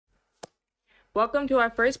Welcome to our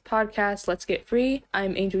first podcast, Let's Get Free.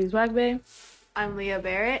 I'm Angel Wagbe. I'm Leah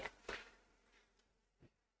Barrett.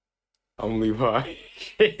 I'm Levi.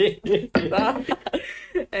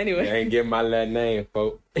 Anyway. I ain't get my last name,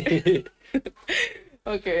 folks.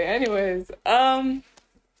 Okay, anyways.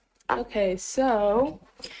 Okay, so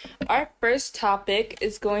our first topic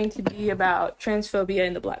is going to be about transphobia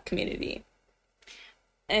in the Black community.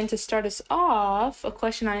 And to start us off, a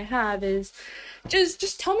question I have is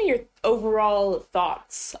just tell me your overall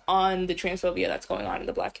thoughts on the transphobia that's going on in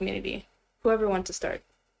the Black community. Whoever wants to start.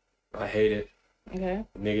 I hate it. Okay.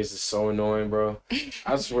 Niggas is so annoying, bro.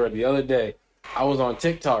 I swear, the other day, I was on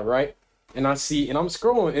TikTok, right? And I'm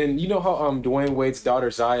scrolling, and you know how Dwayne Wade's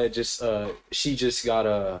daughter Zaya she just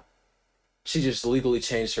legally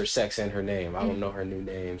changed her sex and her name. I don't know her new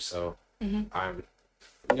name, so you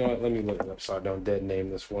know what, let me look it up so I don't dead name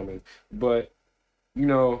this woman. But you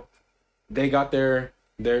know, they got their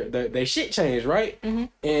shit changed, right?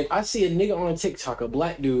 And I see a nigga on TikTok, a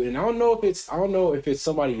black dude, and I don't know if it's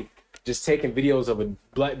somebody just taking videos of a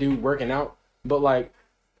black dude working out, but like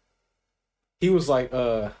he was like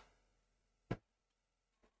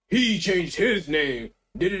he changed his name.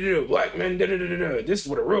 Black man. This is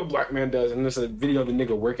what a real black man does, and this is a video of the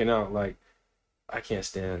nigga working out. Like, I can't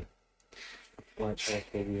stand black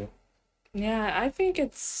transphobia. Yeah, I think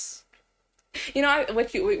it's, you know,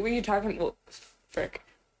 with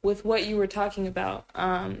what you were talking about.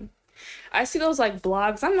 I see those like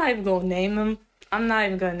blogs. I'm not even gonna name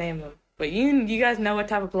them. But you guys know what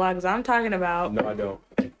type of blogs I'm talking about. No, I don't.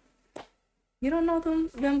 You don't know them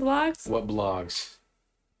blogs? What blogs?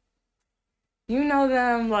 You know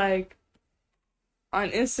them like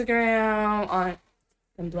on Instagram, on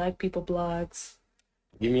them black people blogs.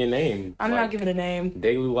 Give me a name. I'm not giving a name.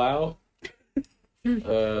 Daily Loud.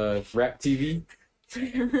 Rap TV.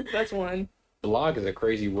 That's one. Blog is a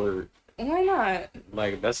crazy word. Why not?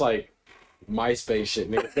 Like, that's like MySpace shit,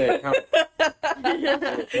 nigga.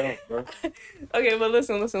 Okay, but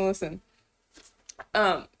listen.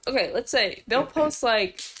 Okay, let's say they'll post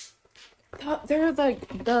like they're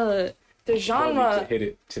like the genre. Hit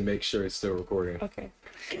it to make sure it's still recording. Okay.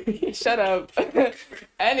 Shut up.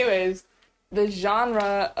 Anyways, the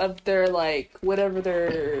genre of their like whatever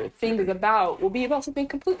their thing is about will be about something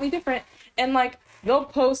completely different, and like they'll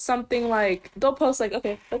post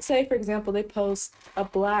okay, let's say for example they post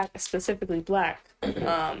a specifically black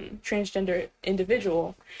transgender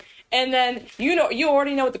individual, and then you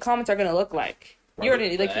already know what the comments are gonna look like. You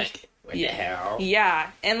already like what the hell?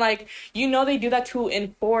 Yeah, and like they do that to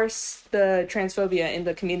enforce the transphobia in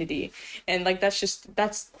the community, and like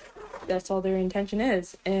that's all their intention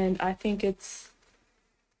is, and I think it's.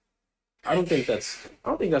 I don't think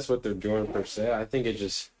that's what they're doing per se. I think it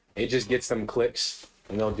just gets them clicks,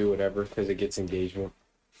 and they'll do whatever because it gets engagement.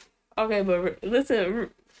 Okay, but listen,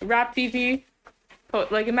 Rap TV,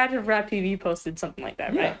 like imagine if Rap TV posted something like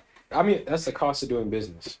that, right? I mean, that's the cost of doing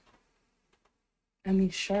business. I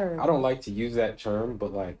mean, sure. I don't like to use that term,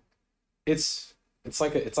 but like, it's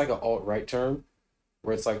like an alt-right term,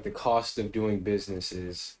 where it's like the cost of doing business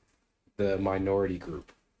is the minority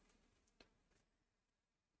group.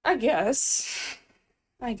 I guess.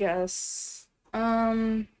 Let's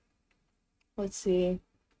see.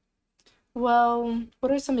 Well,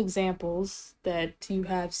 what are some examples that you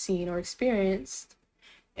have seen or experienced?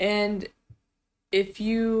 And if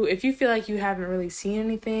you feel like you haven't really seen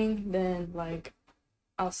anything, then like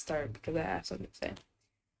I'll start because I have something to say.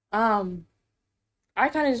 I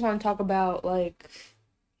kind of just want to talk about like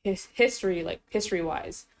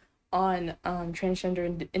history-wise on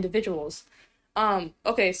transgender individuals.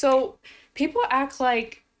 Okay, so people act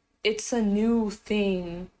like it's a new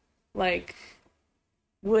thing, like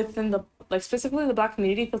within the like specifically the black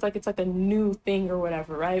community feels like it's like a new thing or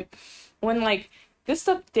whatever, right? When like this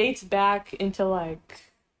stuff dates back into like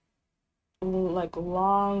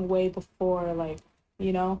long way before like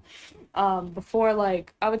before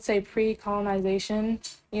like I would say pre-colonization,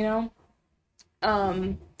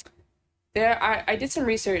 I did some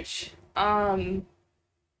research.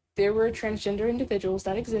 There were transgender individuals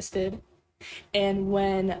that existed, and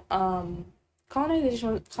when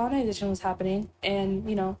colonization was happening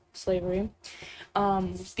and slavery,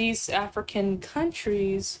 these African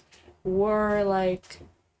countries were like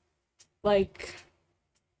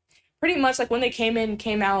pretty much like when they came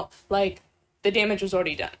out like the damage was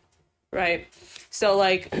already done, right? So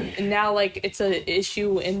like now like it's a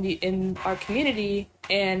issue in our community,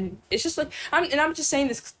 and it's just like I'm just saying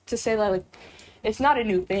this to say that like it's not a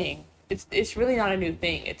new thing. It's really not a new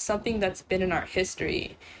thing. It's something that's been in our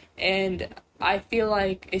history, and I feel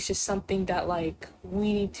like it's just something that like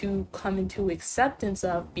we need to come into acceptance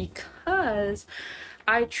of, because because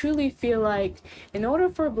I truly feel like in order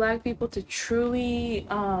for black people to truly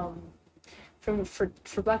for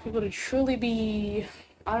black people to truly be,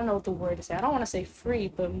 I don't know what the word to say. I don't want to say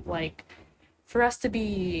free, but like for us to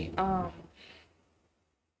be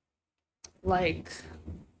like,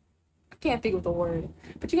 I can't think of the word,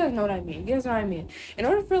 but you guys know what I mean. You guys know what I mean. In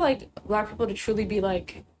order for like black people to truly be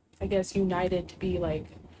like, I guess, united, to be like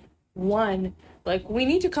one, like we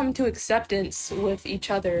need to come to acceptance with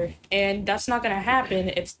each other, and that's not gonna happen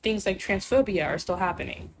if things like transphobia are still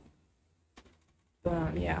happening.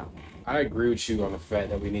 Yeah. I agree with you on the fact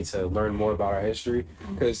that we need to learn more about our history,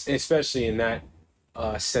 because especially in that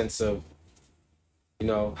sense of, you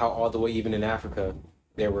know, how all the way even in Africa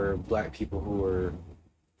there were black people who were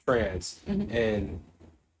trans, and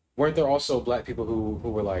weren't there also black people who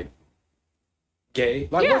were like gay?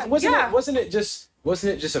 Like wasn't it just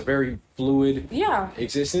a very fluid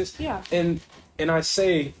existence? Yeah. And I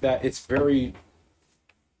say that it's very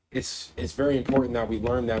important that we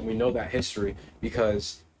learn that, we know that history,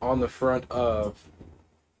 because on the front of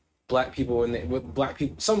black people and with black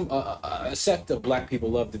people, some a sect of black people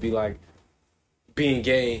love to be like, being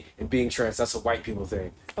gay and being trans, that's a white people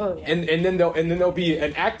thing. Oh yeah. And then there'll be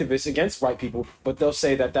an activist against white people, but they'll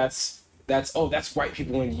say that that's white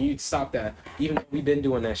people, and you stop that. Even though we've been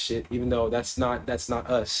doing that shit, even though that's not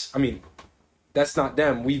us. I mean, that's not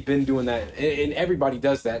them. We've been doing that, and everybody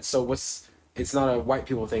does that. So it's not a white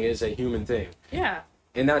people thing, it's a human thing. Yeah.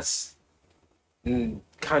 And that's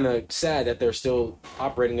kind of sad that they're still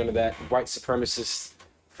operating under that white supremacist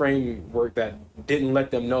framework that didn't let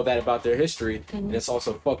them know that about their history. And it's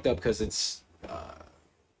also fucked up because it's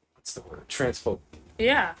what's the word, transphobic.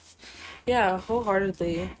 Yeah,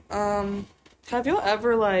 wholeheartedly. Have you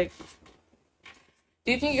ever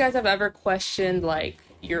do you think you guys have ever questioned like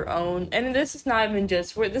your own, and this is not even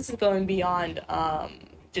just this is going beyond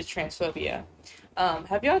just transphobia,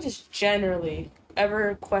 have y'all just generally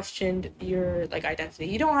ever questioned your like identity?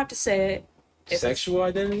 You don't have to say it. Sexual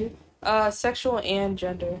identity? Sexual and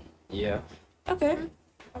gender. Yeah. Okay.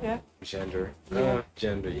 Gender. Yeah.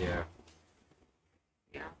 Gender, yeah.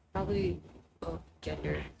 Yeah, probably both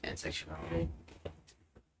gender and sexuality.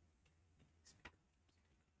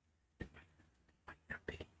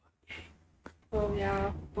 Well,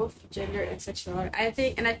 yeah, both gender and sexuality. I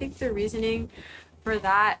think the reasoning for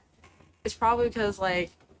that is probably because, like,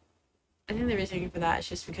 I think the reasoning for that is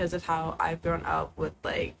just because of how I've grown up with,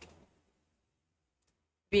 like,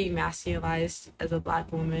 being masculinized as a black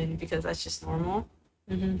woman, because that's just normal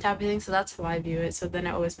type of thing. So that's how I view it. So then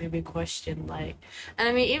it always made me question, like, and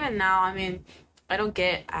I mean, even now, I mean, I don't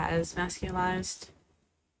get as masculinized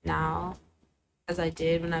now as I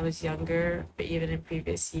did when I was younger, or even in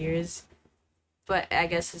previous years. But I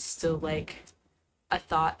guess it's still like a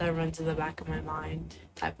thought that runs in the back of my mind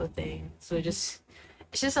type of thing. So it's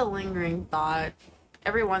just a lingering thought.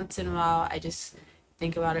 Every once in a while, I just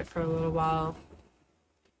think about it for a little while,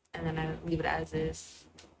 and then I leave it as is.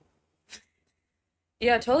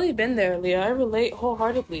 Yeah, totally been there, Leah. I relate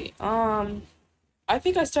wholeheartedly. I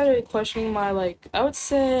think I started questioning my, like, I would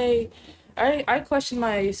say, I questioned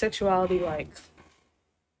my sexuality, like,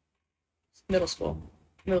 middle school.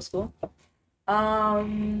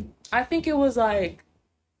 I think it was, like,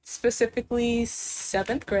 specifically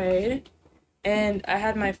 7th grade, and I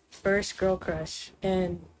had my first girl crush,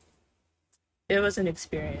 and it was an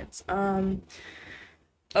experience.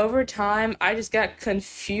 Over time, I just got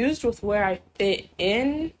confused with where I fit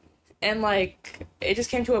in, and like it just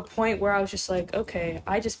came to a point where I was just like, okay,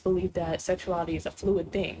 I just believe that sexuality is a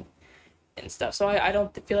fluid thing and stuff. So I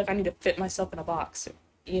don't feel like I need to fit myself in a box.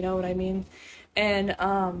 You know what I mean? And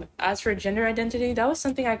as for gender identity, that was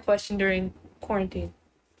something I questioned during quarantine.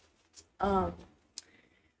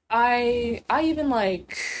 I even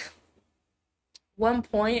like one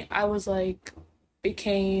point I was like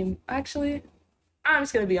actually, I'm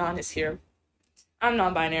just gonna be honest here. I'm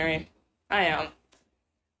non-binary. I am.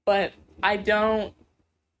 But I don't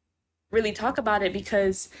really talk about it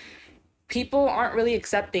because people aren't really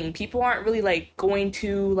accepting. People aren't really like going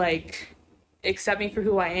to like accept me for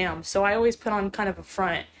who I am. So I always put on kind of a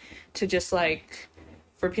front to just like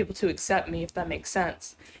for people to accept me, if that makes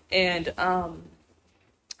sense. And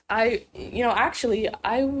I usually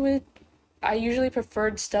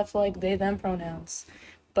preferred stuff like they them pronouns.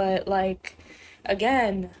 But like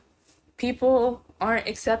again, people aren't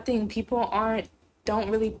accepting, don't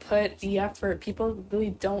really put the effort, people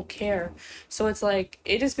really don't care. So it's like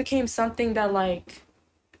it just became something that like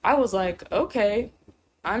I was like, okay,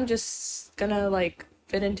 I'm just gonna like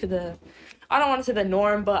fit into the, I don't want to say the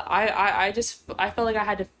norm, but I felt like I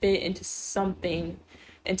had to fit into something,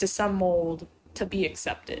 into some mold to be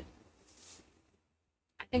accepted.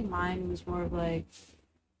 think mine was more of like,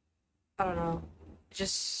 I don't know,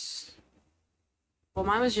 just, well,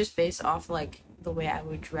 mine was just based off like the way I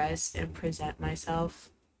would dress and present myself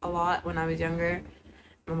a lot when I was younger.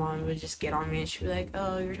 My mom would just get on me and she'd be like,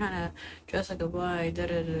 "Oh, you're trying to dress like a boy, da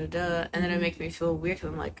da da da," and then it make me feel weird because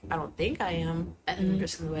I'm like, I don't think I am, and then I'm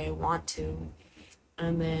dressing the way I want to.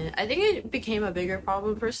 And then I think it became a bigger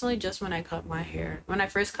problem personally just when I cut my hair. When I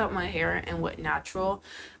first cut my hair and went natural,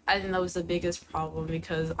 I think that was the biggest problem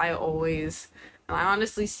because I always, and I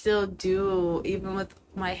honestly still do, even with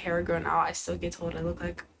my hair grown out, I still get told I look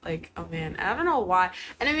like a man. And I don't know why.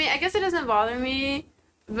 And I mean, I guess it doesn't bother me,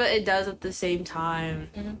 but it does at the same time.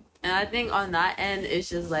 And I think on that end, it's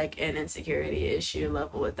just like an insecurity issue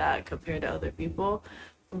level with that compared to other people.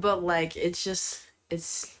 But like, it's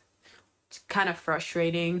kind of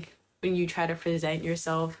frustrating when you try to present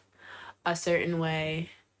yourself a certain way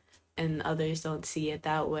and others don't see it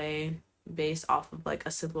that way based off of like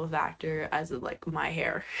a simple factor as of like my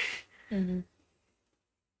hair.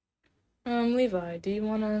 Levi, do you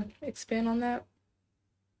want to expand on that?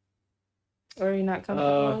 Or are you not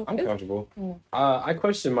comfortable? I'm comfortable. I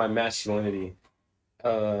question my masculinity.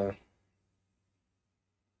 I'm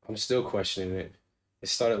still questioning it. It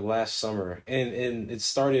started last summer, and it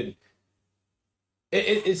started.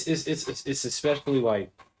 It's especially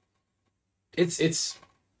like. It's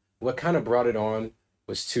what kind of brought it on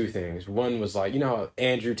was two things. One was like, you know how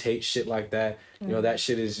Andrew Tate shit like that. You know that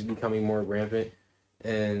shit is becoming more rampant,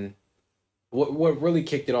 and what really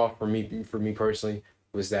kicked it off for me personally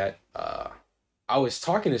was that I was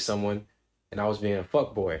talking to someone and I was being a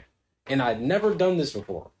fuckboy. And I'd never done this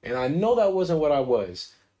before. And I know that wasn't what I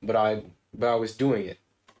was, but I was doing it.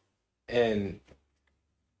 And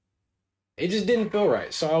it just didn't feel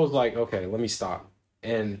right. So I was like, okay, let me stop.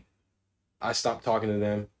 And I stopped talking to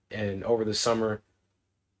them. And over the summer,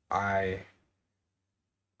 I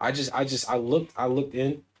looked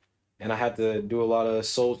in and I had to do a lot of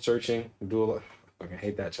soul searching, I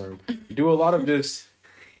hate that term. Do a lot of just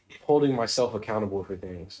holding myself accountable for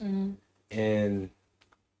things and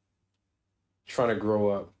trying to grow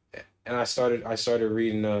up. And I started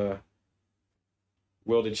reading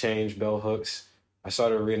Will to Change, Bell Hooks. I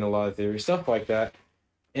started reading a lot of theory, stuff like that.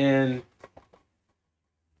 And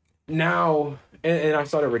now, and I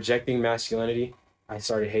started rejecting masculinity. I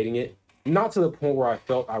started hating it. Not to the point where I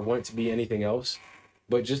felt I wanted to be anything else,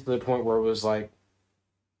 but just to the point where it was like,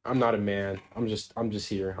 I'm not a man. I'm just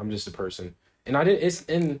here. I'm just a person. And I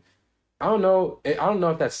don't know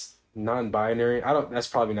if that's non-binary. That's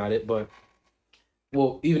probably not it, but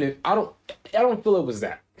well, even if I don't feel it was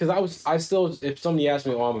that. Because I still, if somebody asked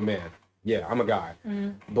me, oh, I'm a man. Yeah, I'm a guy.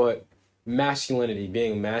 But masculinity,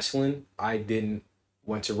 being masculine, I didn't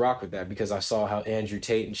want to rock with that because I saw how Andrew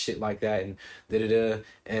Tate and shit like that and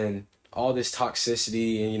and all this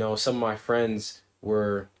toxicity, and you know, some of my friends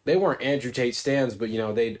they weren't Andrew Tate stans, but you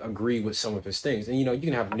know, they'd agree with some of his things. And you know, you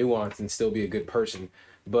can have nuance and still be a good person,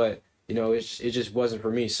 but you know, it just wasn't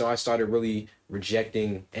for me. So I started really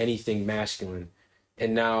rejecting anything masculine.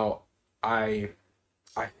 And now I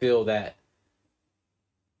feel that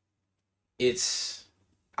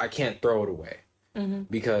I can't throw it away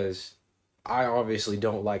because I obviously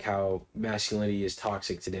don't like how masculinity is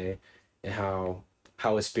toxic today and how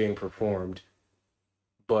it's being performed.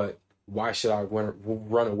 But why should I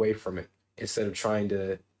run away from it instead of trying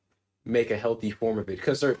to make a healthy form of it?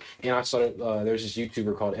 Because I started there's this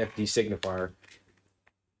YouTuber called FD Signifier.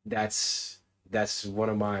 That's one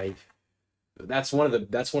of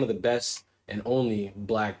the best and only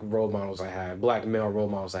black male role models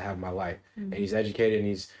I have in my life. And he's educated and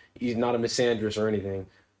he's not a misandrist or anything.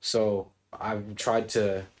 So I'm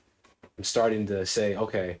starting to say,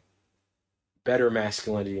 okay, better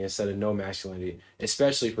masculinity instead of no masculinity,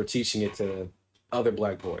 especially for teaching it to other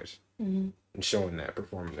black boys and showing that,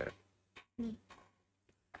 performing that.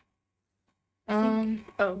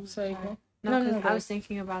 Sorry. No, I was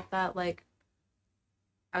thinking about that. Like,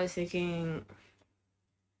 I was thinking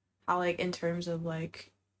how, like, in terms of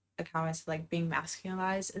like how I said, like, being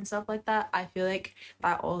masculinized and stuff like that, I feel like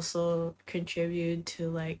that also contributed to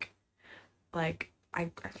like I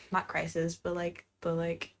not crisis, but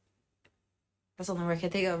that's the only word I can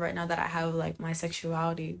think of right now that I have like my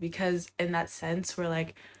sexuality, because in that sense where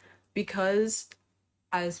like because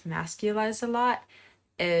I was masculinized a lot,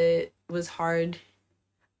 it was hard.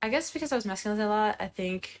 I guess because I was masculinized a lot, I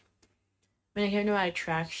think when it came to my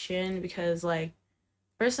attraction, because like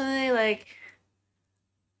personally, like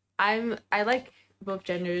I like both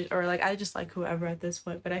genders, or like I just like whoever at this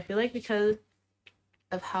point, but I feel like because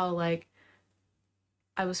of how like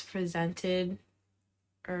I was presented,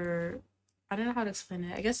 or I don't know how to explain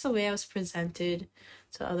it. I guess the way I was presented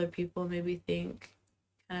to other people made me think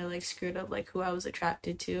kind of like screwed up like who I was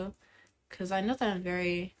attracted to, because I know that I'm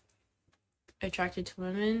very attracted to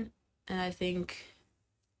women, and I think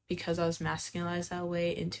because I was masculinized that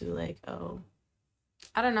way into like, oh,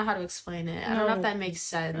 I don't know how to explain it. I don't know if that makes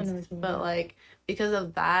sense, but like because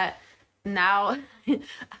of that, now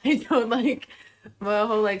I don't like my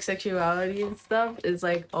whole like sexuality and stuff is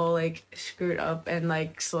like all like screwed up, and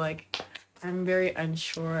like so like I'm very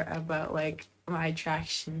unsure about like my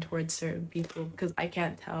attraction towards certain people because I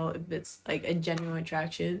can't tell if it's like a genuine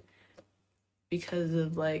attraction because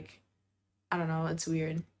of like, I don't know, it's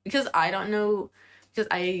weird because I don't know, because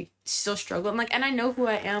I still struggle. I'm like, and I know who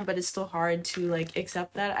I am, but it's still hard to like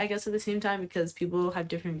accept that, I guess, at the same time, because people have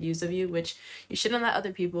different views of you, which you shouldn't let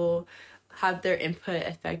other people have their input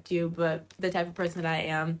affect you. But the type of person that I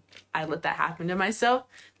am, I let that happen to myself.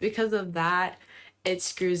 Because of that, it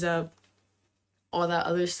screws up all that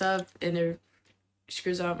other stuff, and it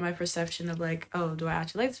screws up my perception of like, oh, do I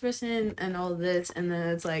actually like this person and all this, and then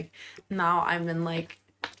it's like now I'm in like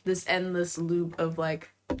this endless loop of like,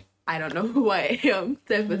 I don't know who I am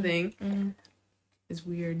type of thing. It's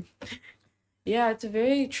weird. Yeah, it's a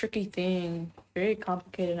very tricky thing, very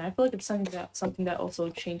complicated, and I feel like it's something that also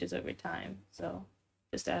changes over time. So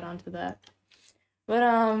just to add on to that. But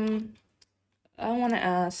I want to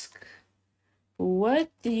ask, what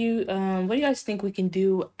do you guys think we can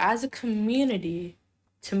do as a community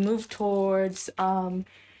to move towards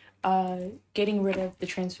getting rid of the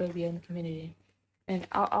transphobia in the community? And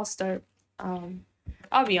I'll start.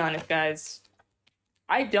 I'll be honest, guys.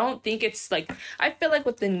 I don't think it's like, I feel like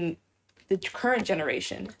within the current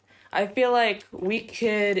generation, I feel like we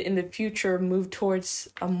could in the future move towards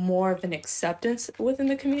a more of an acceptance within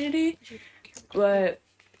the community. But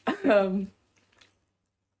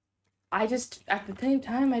I just, at the same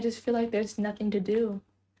time, I just feel like there's nothing to do.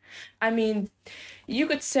 I mean, you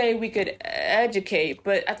could say we could educate,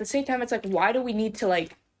 but at the same time, it's like, why do we need to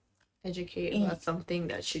like educate about something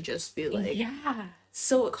that should just be like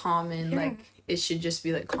so common? Like it should just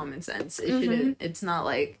be like common sense. It shouldn't, it's not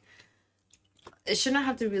like, it shouldn't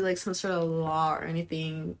have to be like some sort of law or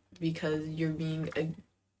anything because you're being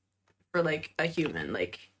for like a human.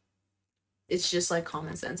 Like it's just like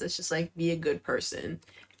common sense. It's just like be a good person.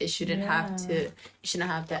 It shouldn't have to, you shouldn't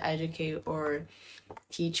have to educate or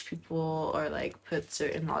teach people or like put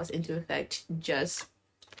certain laws into effect just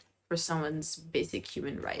for someone's basic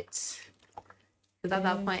human rights. Because at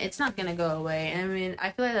that point, it's not gonna go away. I mean, I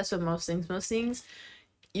feel like that's what most things,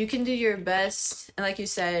 you can do your best. And like you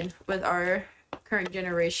said, with our current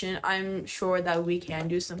generation, I'm sure that we can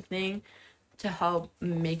do something to help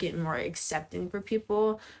make it more accepting for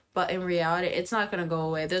people. But in reality, it's not gonna go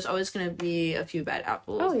away. There's always gonna be a few bad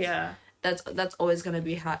apples. Oh yeah. That's always gonna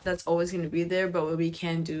be that's always gonna be there. But what we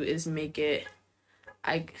can do is make it,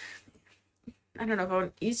 I don't know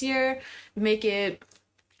if easier, make it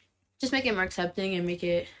more accepting and make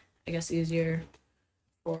it, I guess, easier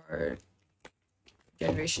for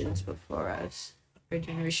generations before us or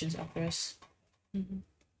generations after us.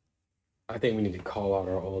 I think we need to call out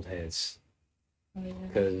our old heads.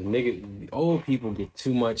 Because old people get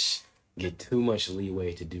too much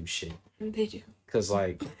leeway to do shit. They do. Because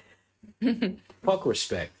like, fuck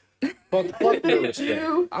respect. Fuck your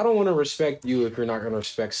respect. I don't want to respect you if you're not gonna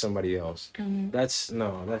respect somebody else. That's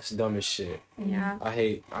dumb as shit. Yeah. I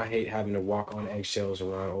hate having to walk on eggshells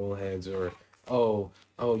around old heads or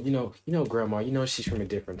you know grandma, she's from a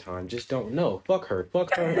different time. Just don't know. Fuck her.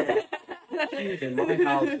 She's in my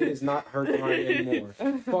house. It is not her time anymore.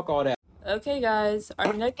 Fuck all that. Okay, guys.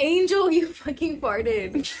 Our next Angel, you fucking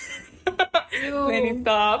farted. Lenny,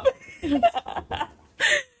 stop.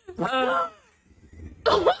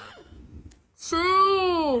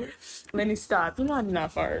 Lenny, stop. You know I do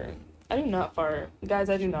not fart. I do not fart. Guys,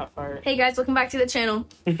 I do not fart. Hey guys, welcome back to the channel.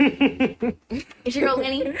 It's your girl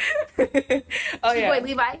Lenny. Oh, Your boy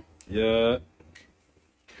Levi. Yeah.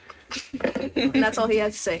 And that's all he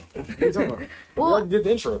has to say. What are you talking about? Well, You did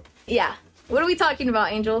the intro. yeah. What are we talking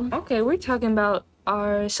about, Angel? Okay, we're talking about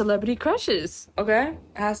our celebrity crushes. Okay? It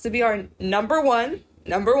has to be our number one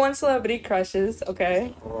celebrity crushes.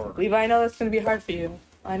 Okay? Levi, I know that's gonna be hard for you.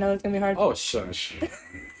 I know it's gonna be hard. Oh, shush.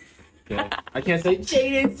 Yeah. I can't say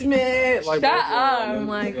Jaden Smith. like, Shut up. Oh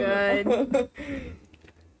my god.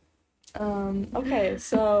 Okay,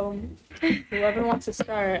 so whoever wants to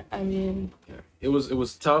start, I mean, It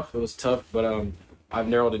was tough. It was tough, but I've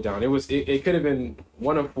narrowed it down. It could have been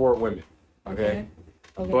one of 4 women. Okay.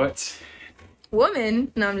 But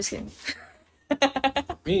Woman? No, I'm just kidding.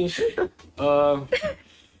 me,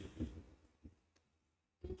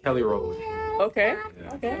 Kelly Rowland. Okay.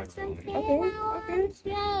 Yeah, Okay. definitely.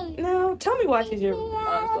 Okay. Now, tell me why she's your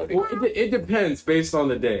celebrity. Well, it depends based on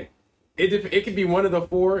the day. It could be one of the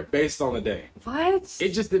four based on the day. What? It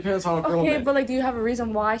just depends how I'm feeling. Okay, but like, do you have a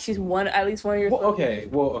reason why she's at least one of your? Okay.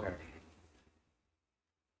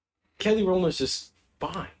 Kelly Rowland's just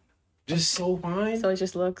fine, just so fine. So it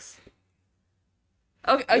just looks.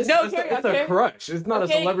 Okay, It's a crush. It's not a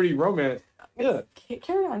celebrity romance. Yeah.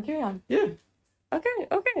 Carry on. Yeah.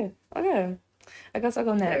 Okay. I guess I'll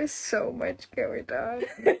go next. There's so much going on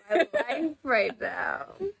in my life right now.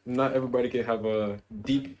 Not everybody can have a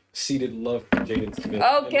deep-seated love for Jaden Smith.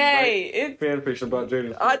 Okay, it's fan fiction about Jaden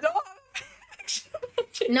Smith. I don't.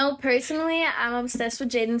 No, personally, I'm obsessed with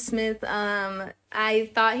Jaden Smith.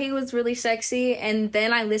 I thought he was really sexy, and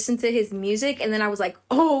then I listened to his music, and then I was like,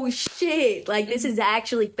 oh shit, like this is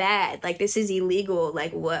actually bad. Like this is illegal.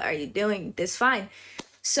 Like what are you doing? This fine.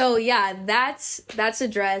 So yeah, that's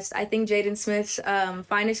addressed. I think Jaden Smith's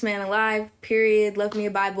finest man alive, period. Love me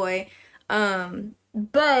a bye boy.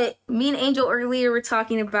 But me and Angel earlier were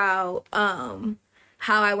talking about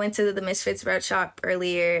how I went to the Misfits Red Shop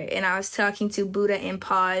earlier, and I was talking to Buddha and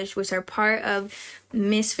Paj, which are part of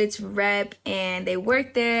Misfits Rep, and they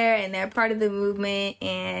work there, and they're part of the movement,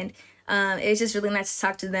 and it's just really nice to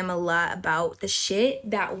talk to them a lot about the shit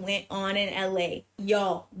that went on in LA.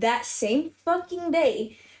 Y'all, that same fucking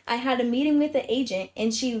day, I had a meeting with the agent,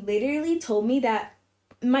 and she literally told me that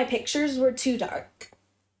my pictures were too dark.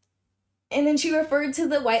 And then she referred to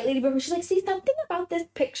the white lady before. She's like, see, something about this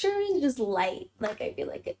picture is just light. Like, I feel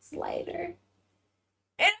like it's lighter.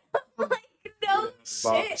 And I'm like, no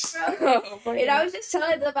shit, bro. And I was just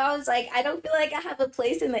telling them, I was like, I don't feel like I have a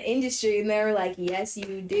place in the industry. And they were like, yes,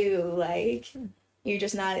 you do. Like, you're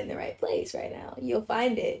just not in the right place right now. You'll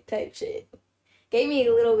find it type shit. Gave me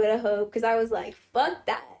a little bit of hope because I was like, fuck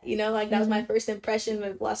that. You know, like, that was my first impression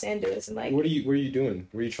of Los Angeles. And like, what are you doing?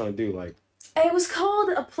 What are you trying to do? Like, it was called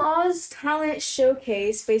Applause Talent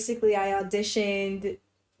Showcase. Basically, I auditioned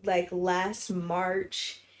like last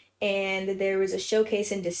March, and there was a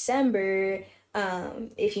showcase in December.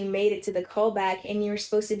 If you made it to the callback, and you were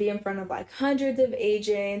supposed to be in front of like hundreds of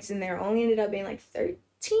agents, and there only ended up being like 13.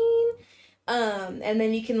 And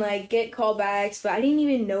then you can like get callbacks, but I didn't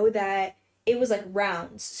even know that it was like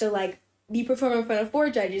rounds. So like, you perform in front of 4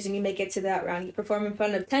 judges and you make it to that round. You perform in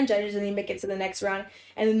front of 10 judges and you make it to the next round.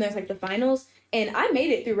 And then there's like the finals. And I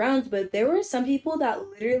made it through rounds, but there were some people that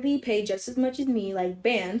literally paid just as much as me, like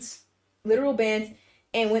bands, literal bands,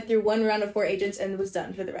 and went through 1 round of 4 agents and was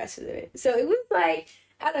done for the rest of it. So it was like,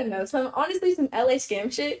 I don't know. So I'm honestly some LA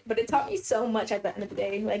scam shit, but it taught me so much at the end of the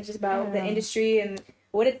day, like just about the industry and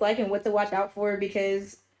what it's like and what to watch out for,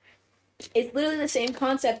 because it's literally the same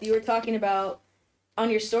concept you were talking about on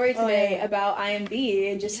your story today about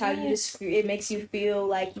IMB and just how you just, it makes you feel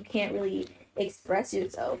like you can't really express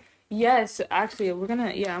yourself. Yes, actually, I'm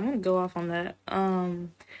gonna go off on that.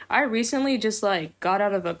 I recently just like got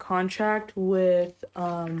out of a contract with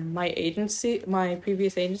my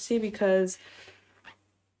previous agency, because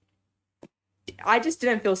I just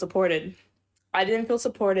didn't feel supported. I didn't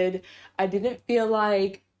feel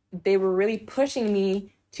like they were really pushing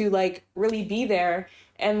me to like really be there,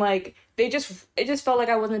 and like it just felt like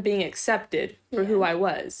I wasn't being accepted for who I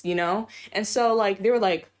was, you know? And so like they were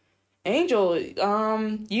like, Angel,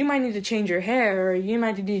 you might need to change your hair, or you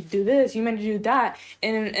might need to do this, you might need to do that.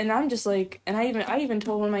 And I'm just like, and I even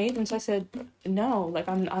told one of my agents, I said, no, like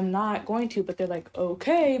I'm not going to, but they're like,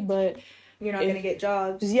 okay, but you're not gonna get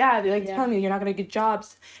jobs. Yeah, they're like telling me you're not gonna get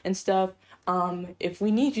jobs and stuff. If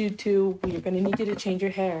we need you to, we're gonna need you to change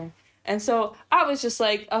your hair. And so I was just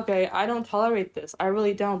like, okay, I don't tolerate this. I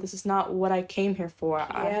really don't. This is not what I came here for.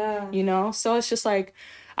 You know? So it's just like,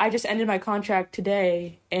 I just ended my contract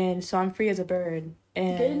today, and so I'm free as a bird.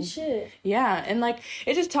 And good shit. Yeah, and like,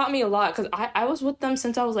 it just taught me a lot, because I was with them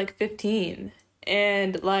since I was like 15.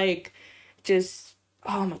 And like, just,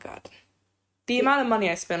 oh my God. The amount of money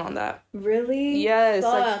I spent on that. Really? Yes.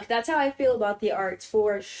 Fuck. Like, that's how I feel about the arts,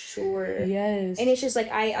 for sure. Yes. And it's just like,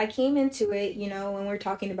 I came into it, you know, when we were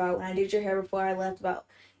talking about when I did your hair before I left, about,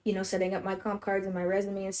 you know, setting up my comp cards and my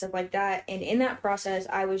resume and stuff like that. And in that process,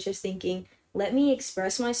 I was just thinking, let me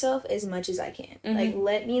express myself as much as I can. Mm-hmm. Like,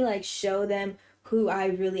 let me, like, show them who I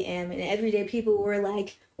really am. And everyday people were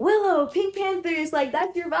like, Willow, Pink Panthers, like,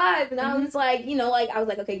 that's your vibe. And I was like, you know, like, I was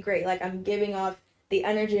like, okay, great. Like, I'm giving off the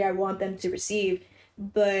energy I want them to receive.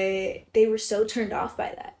 But they were so turned off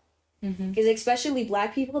by that. Because especially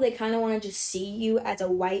Black people, they kind of want to just see you as a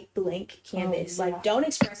white blank canvas. Like, don't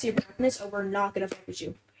express your blackness, or we're not going to fuck with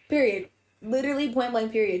you. Period. Literally, point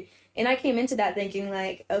blank, period. And I came into that thinking,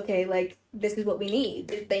 like, okay, like, this is what we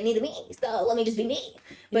need. They need me, so let me just be me.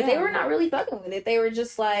 But they were not really fucking with it. They were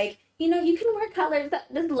just like, you know, you can wear colors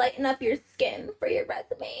that just lighten up your skin for your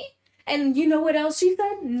resume. And you know what else she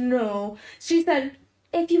said? No. She said,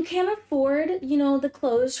 if you can't afford, you know, the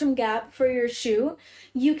clothes from Gap for your shoot,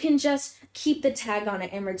 you can just keep the tag on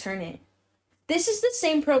it and return it. This is the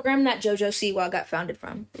same program that JoJo Siwa got founded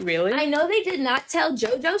from. Really? I know they did not tell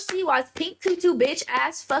JoJo Siwa's pink tutu bitch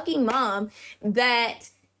ass fucking mom that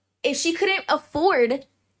if she couldn't afford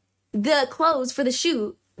the clothes for the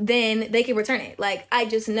shoot, then they could return it. Like, I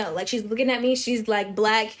just know. Like, she's looking at me. She's like,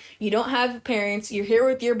 Black, you don't have parents. You're here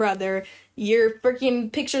with your brother. Your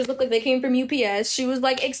freaking pictures look like they came from UPS. She was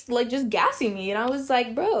like, just gassing me. And I was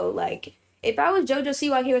like, bro, like, if I was JoJo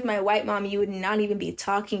Siwa here with my white mom, you would not even be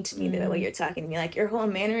talking to me the way you're talking to me. Like, your whole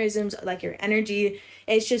mannerisms, like, your energy,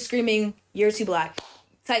 it's just screaming, you're too Black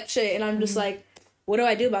type shit. And I'm just like, what do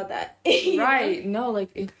I do about that? Right. No,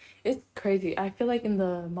 like, it's crazy. I feel like in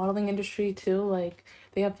the modeling industry, too, like,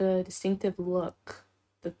 they have the distinctive look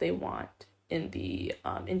that they want in the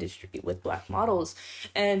industry with Black models.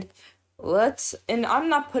 And I'm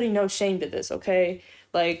not putting no shame to this, okay?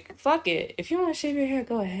 Like, fuck it. If you want to shave your hair,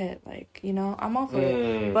 go ahead. Like, you know, I'm all for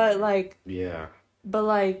it. But, like... Yeah. But,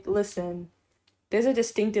 like, listen. There's a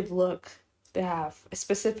distinctive look they have.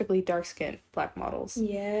 Specifically dark-skinned Black models.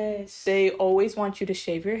 Yes. They always want you to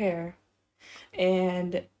shave your hair.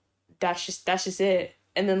 And that's just it.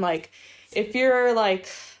 And then, like, if you're, like,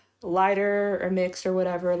 lighter or mixed or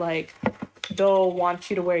whatever, like... they'll want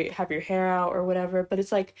you to have your hair out or whatever. But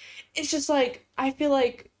it's, like... It's just, like... I feel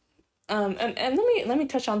like... and let me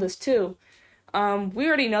touch on this too. We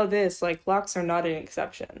already know this, like, locks are not an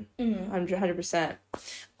exception. 100%.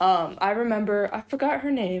 I remember, I forgot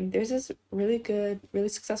her name. There's this really good, really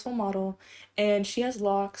successful model, and she has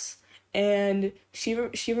locks, and she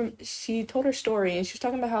told her story, and she was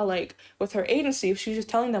talking about how, like, with her agency, she was just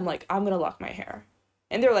telling them, like, I'm gonna lock my hair.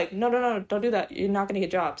 And they were like, no, don't do that. You're not gonna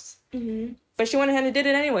get jobs. Mm-hmm. But she went ahead and did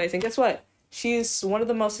it anyways, and guess what? She's one of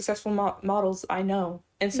the most successful models I know.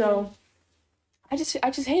 And so... I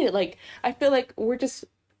just hate it. Like, I feel like we're just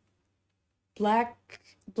black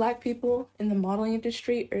people in the modeling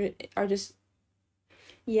industry are just...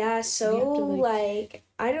 Yeah, so, like,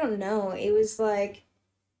 I don't know. It was like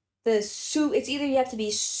it's either you have to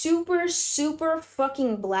be super, super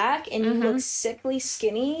fucking Black and you look sickly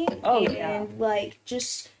skinny and, like,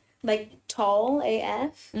 just, like, tall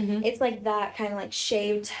AF. It's like that kind of, like,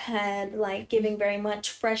 shaved head, like, giving very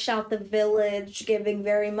much fresh out the village, giving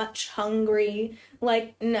very much hungry.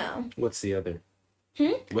 Like, no. What's the other?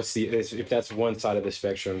 If that's one side of the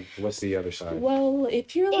spectrum, what's the other side? Well,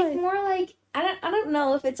 if you're like... It's more like, I don't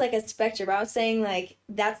know if it's like a spectrum, but I was saying, like,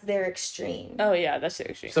 that's their extreme. Oh, yeah, that's their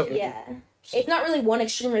extreme. So, yeah. It's not really one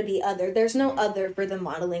extreme or the other. There's no other for the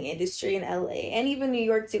modeling industry in LA. And even New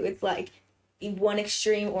York, too. It's like one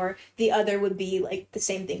extreme or the other would be, like, the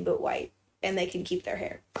same thing but white. And they can keep their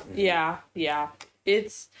hair. Yeah.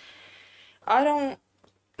 It's... I don't...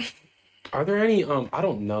 Are there any, I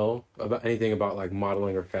don't know about anything about, like,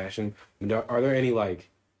 modeling or fashion. Are there any, like,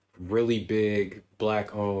 really big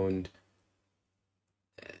Black-owned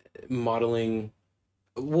modeling?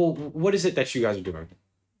 Well, what is it that you guys are doing?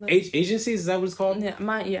 Agencies, is that what it's called? Yeah.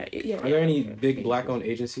 Are there any big Black-owned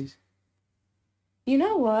agencies? You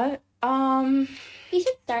know what? You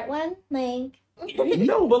should start one, like...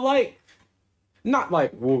 No, but, like, not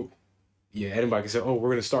like, well, yeah, anybody can say, oh,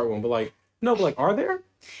 we're going to start one, but, like, no, but, like, are there?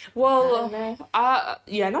 Well,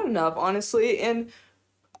 yeah, not enough, honestly. And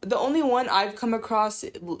the only one I've come across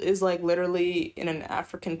is, like, literally in an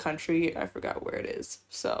African country. I forgot where it is.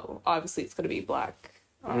 So, obviously, it's going to be Black.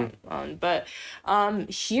 But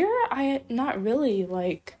here, not really,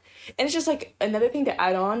 like... And it's just, like, another thing to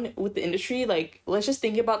add on with the industry, like, let's just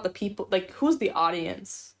think about the people, like, who's the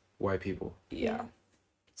audience? White people. Yeah.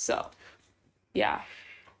 So, yeah.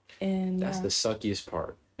 And that's the suckiest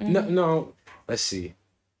part. No, let's see.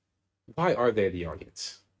 Why are they the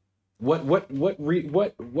audience? What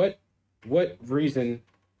reason?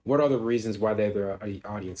 What are the reasons why they're the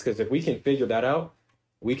audience? Because if we can figure that out,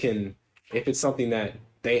 we can. If it's something that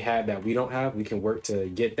they have that we don't have, we can work to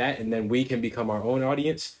get that, and then we can become our own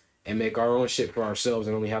audience and make our own shit for ourselves,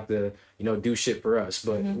 and only have to, do shit for us.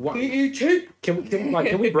 But why,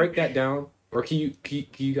 can we break that down? Or can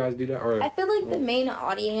you guys do that? Or I feel like the main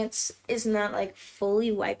audience is not, like,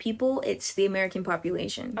 fully white people. It's the American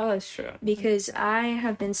population. Oh, that's true. Because I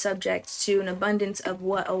have been subject to an abundance of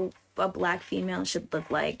what a Black female should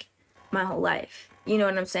look like my whole life. You know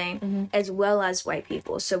what I'm saying? As well as white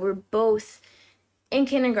people. So we're both in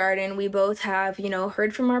kindergarten, we both have, you know,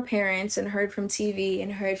 heard from our parents and heard from TV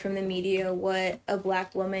and heard from the media what a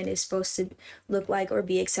Black woman is supposed to look like or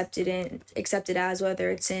be accepted as, whether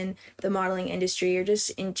it's in the modeling industry or just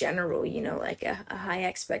in general, you know, like a high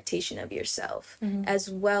expectation of yourself, as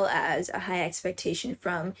well as a high expectation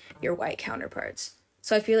from your white counterparts.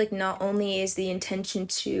 So I feel like not only is the intention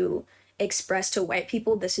to express to white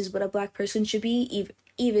people this is what a Black person should be,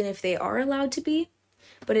 even if they are allowed to be,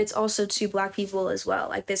 but it's also to Black people as well.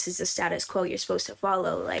 Like, this is the status quo you're supposed to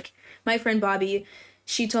follow. Like, my friend Bobby,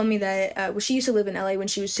 she told me that she used to live in LA when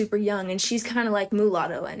she was super young, and she's kind of like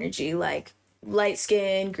mulatto energy, like light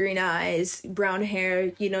skin, green eyes, brown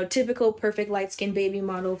hair, you know, typical perfect light skin baby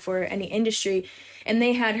model for any industry. And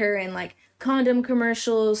they had her in like condom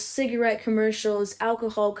commercials, cigarette commercials,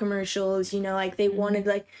 alcohol commercials, you know, like they wanted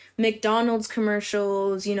like McDonald's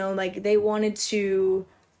commercials, you know, like they wanted to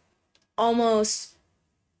almost,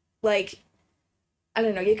 like, I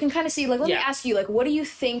don't know, you can kind of see, like, let me ask you, like, what do you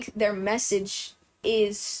think their message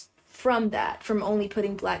is from that, from only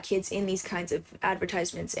putting Black kids in these kinds of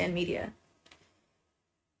advertisements and media?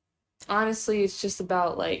 Honestly, it's just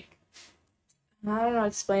about, like, I don't know how to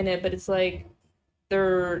explain it, but it's like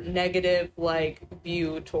their negative, like,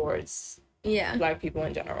 view towards Black people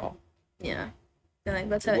in general. Yeah. And, like,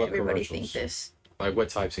 that's how What everybody commercials? think this. Like, what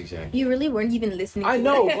types exactly? You really weren't even listening to I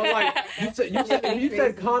know, that. but like you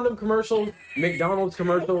said condom commercials, McDonald's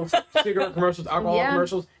commercials, cigarette commercials, alcohol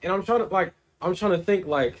commercials, and I'm trying to think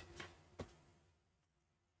like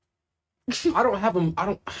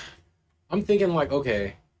I'm thinking like,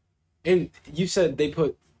 okay, and you said they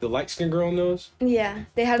put the light skinned girl in those? Yeah,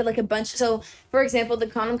 they had like a bunch. So, for example, the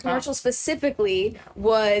condom commercial specifically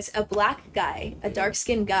was a Black guy, a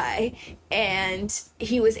dark-skinned guy, and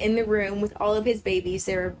he was in the room with all of his babies.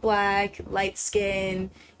 They were Black, light-skinned,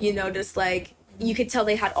 you know, just like, you could tell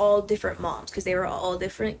they had all different moms because they were all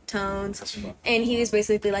different tones. And he was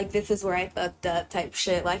basically like, this is where I fucked up type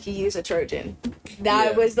shit. Like, he used a Trojan.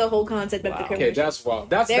 That was the whole concept of the commercial. Okay, that's wild.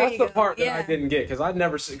 That's the part that I didn't get because I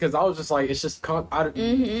was just like, it's just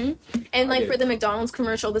And like for the McDonald's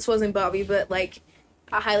commercial, this wasn't Bobby, but like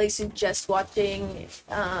I highly suggest watching.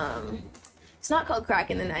 It's not called Crack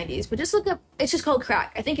in the 90s, but just look up. It's just called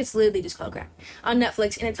Crack. I think it's literally just called Crack on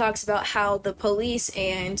Netflix, and it talks about how the police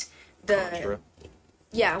and the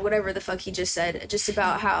whatever the fuck he just said, just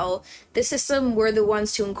about how the system were the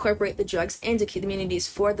ones to incorporate the drugs into communities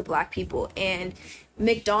for the Black people. And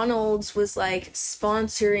McDonald's was like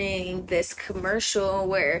sponsoring this commercial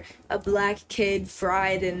where a Black kid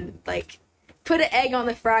fried and like put an egg on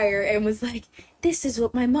the fryer and was like, this is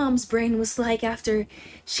what my mom's brain was like after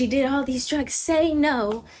she did all these drugs. Say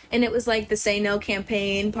no. And it was like the Say No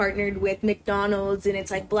campaign partnered with McDonald's, and it's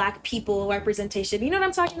like Black people representation. You know what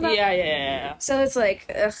I'm talking about? Yeah. So it's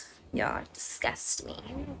like, ugh, y'all disgust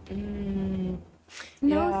me.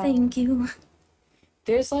 No, thank you.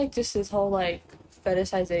 There's like just this whole like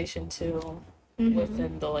fetishization too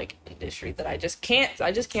within the like industry that I just can't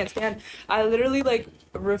stand. I literally like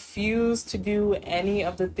refuse to do any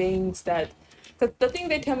of the things that the thing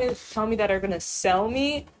they tell me that are gonna sell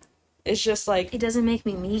me is just like, it doesn't make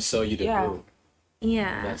me So you dilute.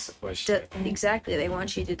 Yeah. That's the question. Exactly. They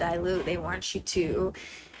want you to dilute. They want you to.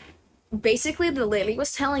 Basically, the lady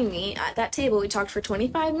was telling me at that table, we talked for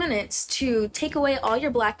 25 minutes, to take away all your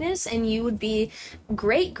Blackness and you would be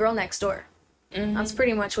great girl next door. That's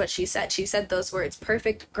pretty much what she said. She said those words,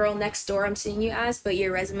 perfect girl next door I'm seeing you as, but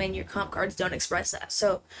your resume and your comp cards don't express that.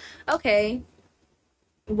 So, okay,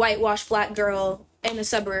 whitewashed Black girl in the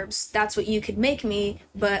suburbs, that's what you could make me,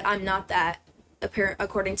 but I'm not that,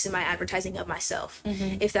 according to my advertising of myself,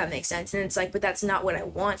 if that makes sense. And it's like, but that's not what I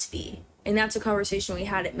want to be. And that's a conversation we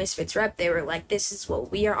had at Misfits Rep. They were like, this is what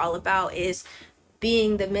we are all about, is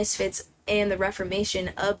being the misfits and the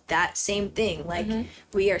reformation of that same thing. Like,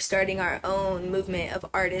 we are starting our own movement of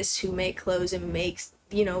artists who make clothes and make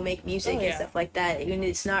music and stuff like that. And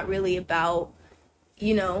it's not really about,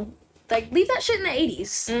 like, leave that shit in the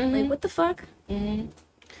 80s. Like, what the fuck?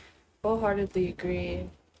 Wholeheartedly agree.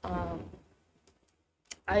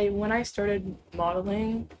 When I started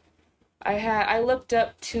modeling, I looked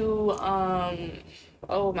up to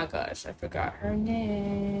oh my gosh, I forgot her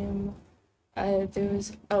name.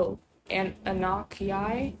 Anak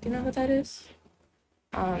Yai. Do you know who that is?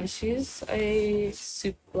 She's a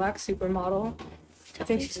Black supermodel. I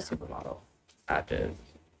think she's a supermodel. I have to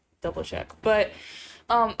double check. But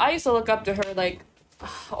I used to look up to her I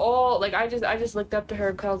just looked up to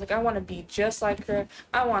her because I was like, I want to be just like her.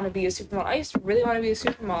 I want to be a supermodel. I used to really want to be a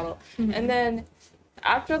supermodel. And then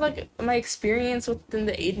after like my experience within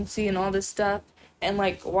the agency and all this stuff, and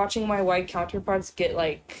like watching my white counterparts get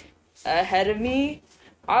like ahead of me,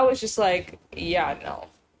 I was just like, yeah, no,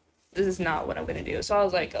 this is not what I'm gonna do. So I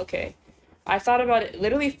was like, okay. I thought about it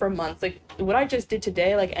literally for months. Like, what I just did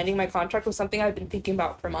today, like ending my contract, was something I've been thinking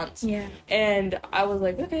about for months. Yeah. And I was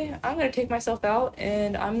like, okay, I'm gonna take myself out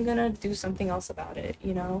and I'm gonna do something else about it,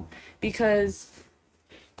 you know? Because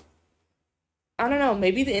I don't know,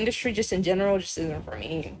 maybe the industry just in general just isn't for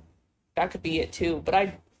me. That could be it too. But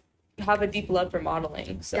I have a deep love for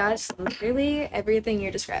modeling. So That's literally everything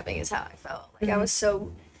you're describing is how I felt. Like, I was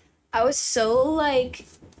so like,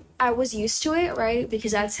 I was used to it, right?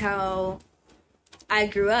 Because that's how I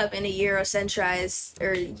grew up, in a Eurocentralized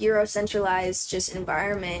just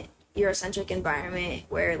Eurocentric environment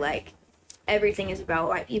where, like, everything is about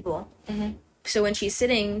white people. So when she's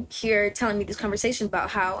sitting here telling me this conversation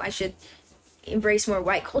about how I should embrace more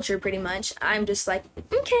white culture, pretty much, I'm just like,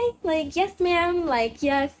 okay, like, yes ma'am, like,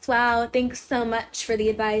 yes, wow, thanks so much for the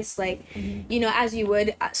advice, like, you know, as you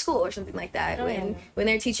would at school or something like that. When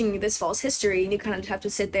they're teaching you this false history and you kind of have to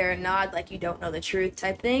sit there and nod like you don't know the truth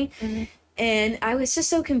type thing. And I was just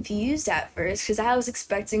so confused at first because I was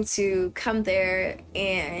expecting to come there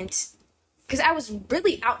and because I was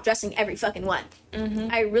really outdressing every fucking one.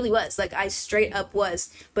 I really was, like, I straight up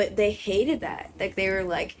was, but they hated that. Like, they were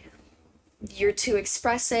like, you're too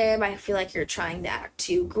expressive. I feel like you're trying to act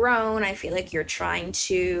too grown. I feel like you're trying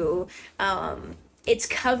to, it's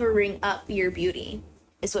covering up your beauty,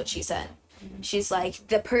 is what she said. She's like,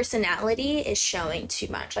 the personality is showing too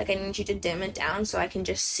much. Like, I need you to dim it down so I can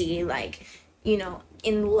just see, like, you know,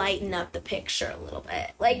 enlighten up the picture a little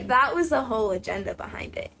bit. Like, that was the whole agenda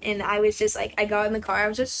behind it. And I was just like, I got in the car, I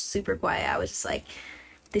was just super quiet. I was just like,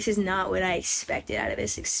 this is not what I expected out of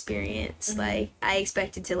this experience. Like, I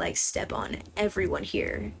expected to, like, step on everyone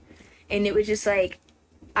here. And it was just like,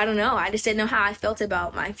 I don't know. I just didn't know how I felt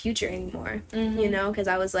about my future anymore, you know? Because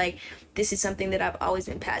I was like, this is something that I've always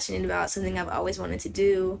been passionate about, something I've always wanted to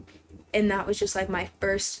do. And that was just, like, my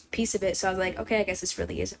first piece of it. So I was like, okay, I guess this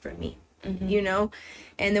really isn't for me, you know?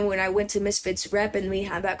 And then when I went to Misfits Rep and we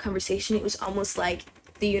had that conversation, it was almost like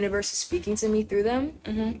the universe is speaking to me through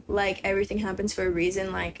them. Like, everything happens for a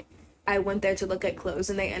reason. Like, I went there to look at clothes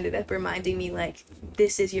and they ended up reminding me, like,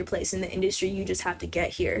 this is your place in the industry, you just have to get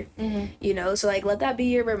here. You know, so, like, let that be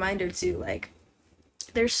your reminder too. Like,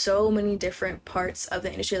 there's so many different parts of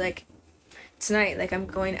the industry. Like, tonight, like, I'm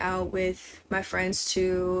going out with my friends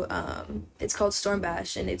to it's called Storm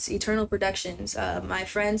Bash and it's Eternal Productions. My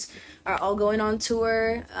friends are all going on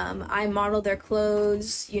tour. I model their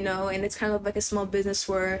clothes, you know, and it's kind of like a small business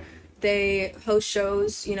where they host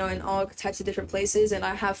shows, you know, in all types of different places. And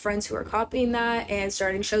I have friends who are copying that and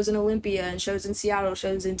starting shows in Olympia and shows in Seattle,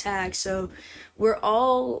 shows in TAG. So we're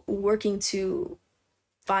all working to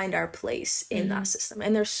find our place in that system.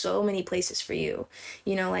 And there's so many places for you.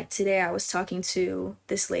 You know, like today I was talking to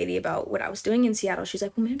this lady about what I was doing in Seattle. She's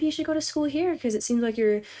like, well, maybe you should go to school here because it seems like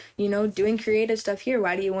you're, you know, doing creative stuff here.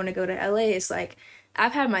 Why do you want to go to LA? It's like,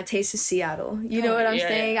 I've had my taste of Seattle. You know what I'm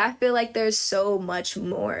saying? I feel like there's so much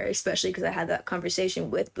more, especially because I had that conversation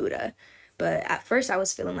with Buddha. But at first I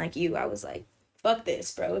was feeling like you. I was like, fuck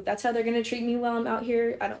this, bro. If that's how they're going to treat me while I'm out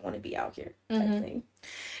here, I don't want to be out here type thing.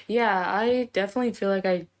 Yeah, I definitely feel like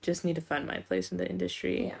I just need to find my place in the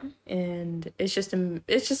industry. Yeah. And it's just going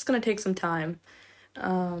to take some time.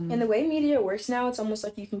 And the way media works now, it's almost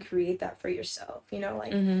like you can create that for yourself, you know,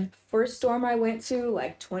 like first storm I went to,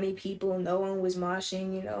 like 20 people, no one was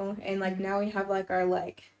moshing, you know, and like now we have like our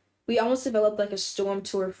like, we almost developed like a storm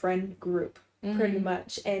tour friend group pretty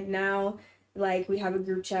much. And now like we have a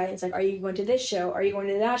group chat. It's like, are you going to this show? Are you going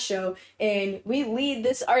to that show? And we lead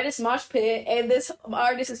this artist mosh pit and this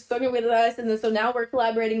artist is fucking with us. And then so now we're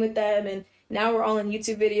collaborating with them and now we're all in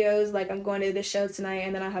YouTube videos. Like, I'm going to this show tonight,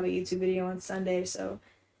 and then I have a YouTube video on Sunday. So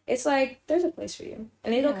it's like, there's a place for you.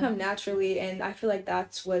 And it'll come naturally, and I feel like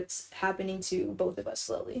that's what's happening to both of us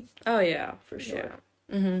slowly. Oh, yeah, for sure.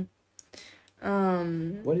 Yeah.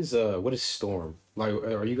 What is Storm? Like,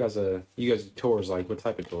 are you guys tours, like, what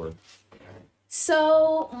type of tour?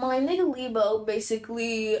 So, my nigga Lebo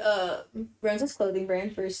basically runs this clothing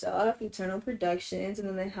brand, first off, Eternal Productions, and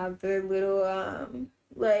then they have their little,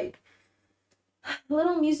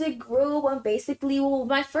 little music group. And basically, well,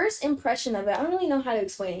 my first impression of it, I don't really know how to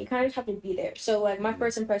explain it. You kind of just have to be there. So, like, my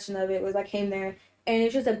first impression of it was I came there, and it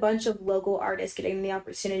was just a bunch of local artists getting the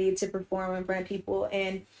opportunity to perform in front of people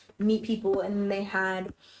and meet people. And they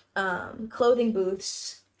had clothing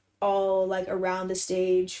booths all, like, around the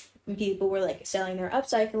stage. And people were, like, selling their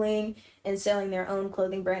upcycling and selling their own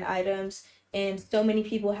clothing brand items. And so many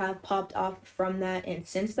people have popped off from that and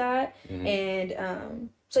since that. And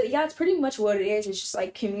So yeah, it's pretty much what it is. It's just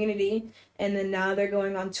like community, and then now they're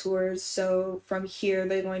going on tours. So from here,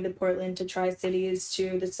 they're going to Portland, to Tri-Cities,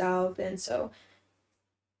 to the South, and so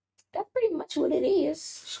that's pretty much what it is.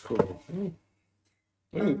 It's cool.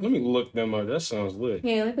 Let me look them up. That sounds lit.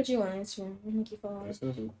 Yeah, let me put you on Instagram. Let me make you follow.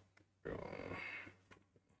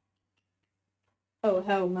 Oh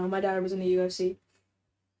hell no! My dad was in the UFC.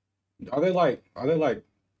 Are they like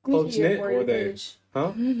close knit or are they? Page.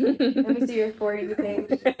 Huh? Let me see your For You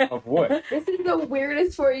page. Of what? This is the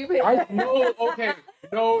weirdest For You page. I know. Okay.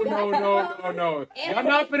 No. Y'all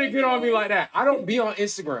not gonna get on me like that. I don't be on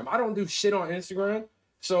Instagram. I don't do shit on Instagram.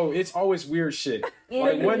 So it's always weird shit.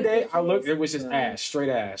 Like one day I looked, it was just ass, straight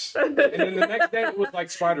ass, and then the next day it was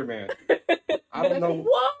like Spider-Man. I don't know.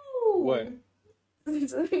 Whoa! What? Some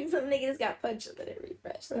niggas got punched and then it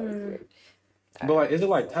refreshed. That was weird. But like, is it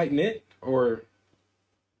like tight knit or?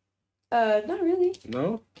 Not really.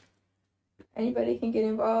 No. Anybody can get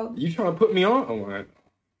involved. You trying to put me on? Oh my.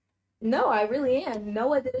 No, I really am.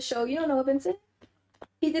 Noah did a show. You don't know Vincent?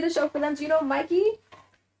 He did a show for them. Do you know Mikey?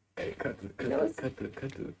 Hey, cut the.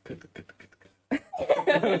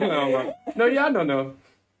 No, yeah, I don't know.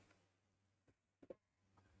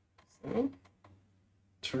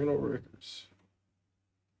 Turnover Records.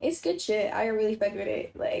 It's good shit. I really fuck with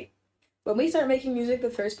it. Like, when we start making music, the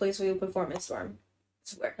first place we will perform is Storm. I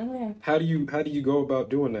swear. Okay. How do you go about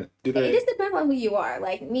doing that? Do It they? just depends on who you are.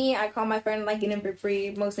 Like me, I call my friend, like, get in for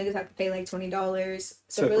free. Most niggas have to pay like $20.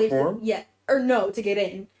 So To really, perform? yeah, or no, to get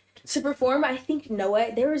in. To perform, I think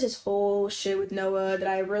Noah. There was this whole shit with Noah that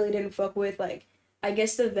I really didn't fuck with. Like, I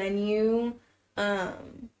guess the venue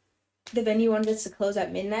wanted us to close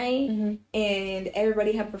at midnight, and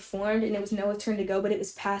everybody had performed, and it was Noah's turn to go, but it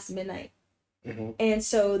was past midnight. And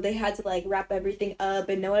so they had to like wrap everything up,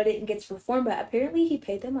 and Noah didn't get to perform, but apparently he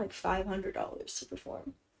paid them like $500 to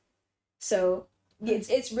perform. So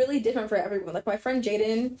it's really different for everyone. Like my friend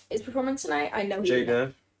Jaden is performing tonight. I know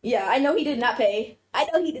Jaden. Yeah, I know he did not pay.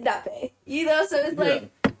 You know, so it's like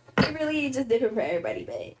it really just different for everybody,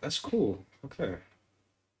 but That's cool. Okay.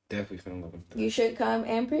 Definitely fell in love with that. you should come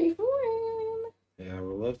and perform. Yeah, I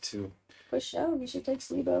would love to. For sure, you should take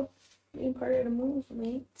Sleebo. Being part of the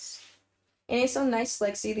movement. And it's so nice to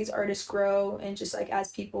like see these artists grow and just like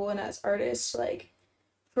as people and as artists. Like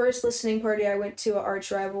first listening party I went to at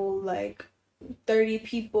Arch Rival, like 30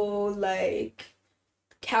 people, like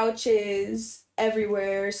couches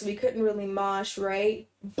everywhere, so we couldn't really mosh, right?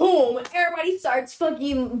 Boom! Everybody starts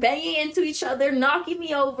fucking banging into each other, knocking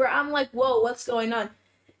me over. I'm like, whoa, what's going on?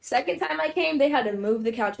 Second time I came, they had to move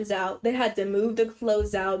the couches out. They had to move the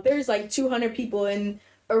clothes out. There's like 200 people in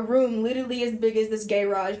a room literally as big as this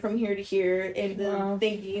garage from here to here, and the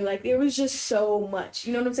thingy, like, there was just so much,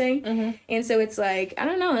 you know what I'm saying? And so it's like, I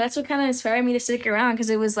don't know, that's what kind of inspired me to stick around, because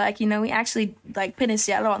it was like, you know, we actually like put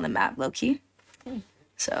Seattle on the map, low-key.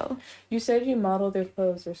 So You said you modeled their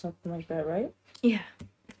clothes or something like that, right? yeah.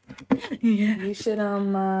 You should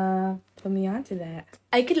put me onto that.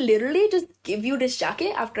 I could literally just give you this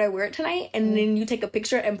jacket after I wear it tonight, and then you take a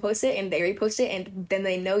picture and post it, and they repost it, and then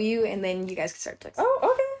they know you, and then you guys can start texting. Oh,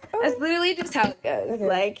 okay. That's literally just how it goes. Okay.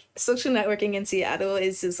 Like, social networking in Seattle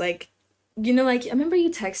is just like, you know, like, I remember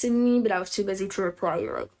you texted me, but I was too busy to reply.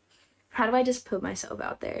 You're like, how do I just put myself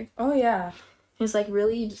out there? Oh, yeah. It's like,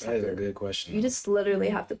 really, you just That is a good question. you just literally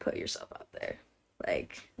have to put yourself out there.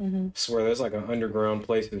 Like, I swear there's like an underground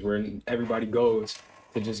places where everybody goes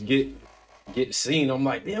to just get seen. I'm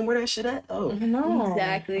like, damn, where that shit at? Oh, No.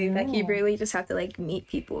 exactly. Like, you really just have to, like, meet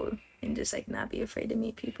people and just, like, not be afraid to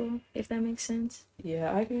meet people, if that makes sense.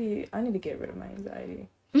 Yeah, I need to get rid of my anxiety.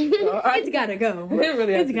 It's gotta go. It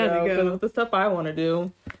really has It's to gotta go. go. 'Cause the stuff I want to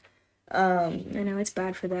do. I know it's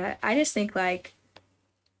bad for that. I just think, like,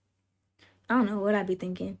 I don't know what I'd be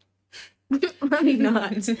thinking. Let me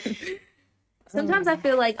not. Sometimes I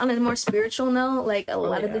feel like on a more spiritual note, like a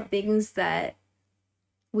lot of the things that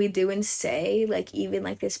we do and say, like even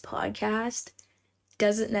like this podcast,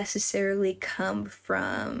 doesn't necessarily come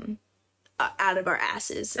from out of our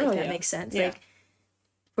asses, if that makes sense. Yeah. Like,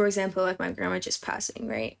 for example, like my grandma just passing,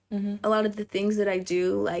 right? A lot of the things that I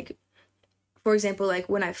do, like, for example, like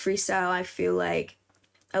when I freestyle, I feel like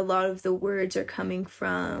a lot of the words are coming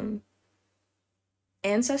from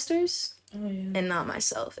ancestors and not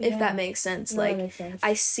myself, if that makes sense. No, like, that makes sense.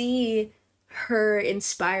 I see her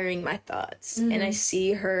inspiring my thoughts, and I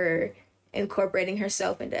see her incorporating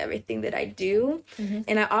herself into everything that I do.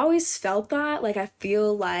 And I always felt that, like, I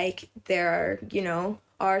feel like there are, you know,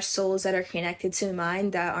 are souls that are connected to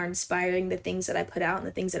mine that are inspiring the things that I put out and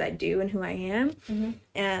the things that I do and who I am.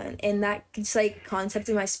 And that, it's like, concept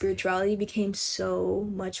of my spirituality became so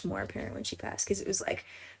much more apparent when she passed, because it was like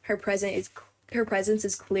her presence is her presence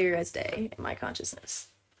is clear as day in my consciousness.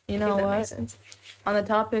 You know If that what? makes sense. On the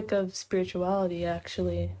topic of spirituality,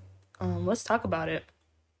 actually, let's talk about it.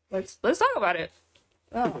 Let's talk about it.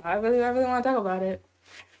 Oh, I really want to talk about it.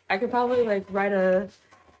 I could probably write a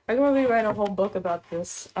whole book about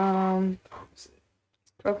this.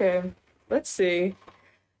 Okay, let's see.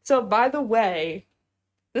 So, by the way,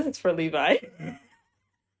 this is for Levi.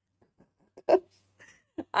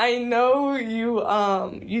 I know you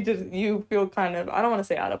feel kind of, I don't want to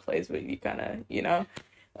say out of place, but you kind of,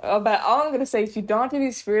 but all I'm gonna say is you don't have to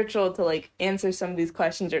be spiritual to answer some of these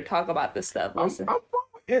questions or talk about this stuff. Listen.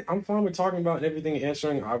 I'm fine with talking about everything and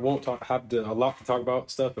answering. I won't have a lot to talk about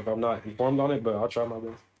stuff if I'm not informed on it, but I'll try my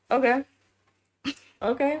best. Okay.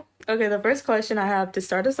 The first question I have to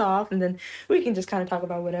start us off, and then we can just kind of talk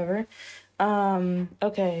about whatever.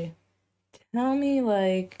 Okay. Tell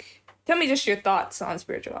me just your thoughts on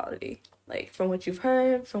spirituality. From what you've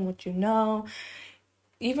heard, from what you know.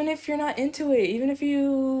 Even if you're not into it, even if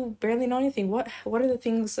you barely know anything, what are the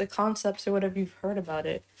things, concepts or whatever you've heard about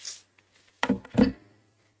it?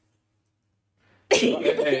 Hey,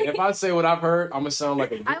 if I say what I've heard, I'm gonna sound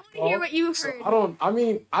like a. I want to hear what you heard. So I don't.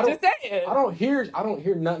 Just say it. I don't hear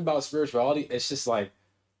nothing about spirituality. It's just I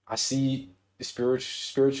see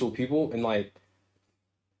spiritual people and no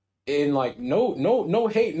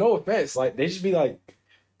hate, no offense. They just be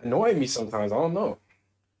annoying me sometimes. I don't know.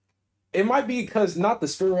 It might be because not the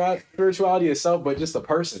spirituality itself, but just the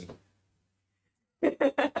person.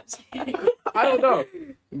 I don't know,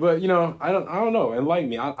 but I don't know. Enlighten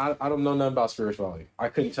me. I don't know nothing about spirituality. I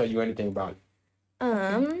couldn't tell you anything about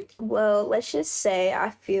it. Well, let's just say I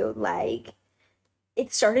feel like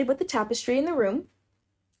it started with the tapestry in the room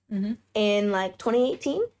in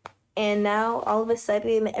 2018, and now all of a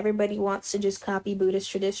sudden everybody wants to just copy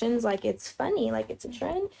Buddhist traditions like it's funny, like it's a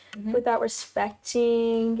trend, without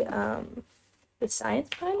respecting the science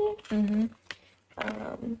behind it.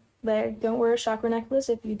 Don't wear a chakra necklace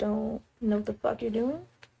if you don't know what the fuck you're doing.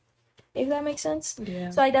 If that makes sense.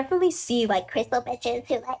 Yeah. So I definitely see crystal bitches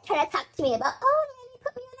who try to talk to me about, oh, man, you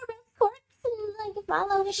put me on a rose quartz and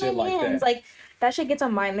follow with shit my hands. That shit gets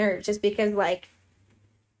on my nerves just because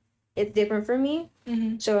it's different for me.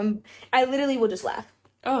 So I literally will just laugh.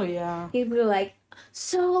 Oh yeah. People are like,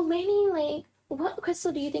 so Lenny, what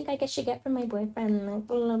crystal do you think I should get from my boyfriend?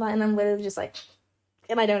 Blah, blah, blah. And I'm literally just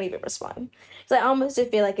and I don't even respond. So I almost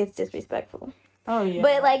just feel like it's disrespectful. Oh yeah.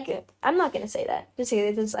 But I'm not gonna say that. Just say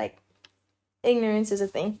it's ignorance is a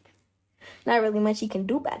thing. Not really much you can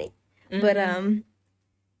do about it. But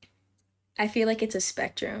I feel like it's a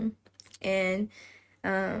spectrum. And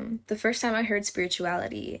the first time I heard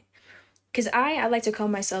spirituality, because I like to call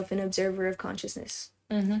myself an observer of consciousness.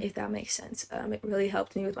 If that makes sense. It really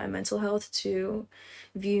helped me with my mental health to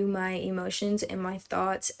view my emotions and my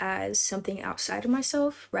thoughts as something outside of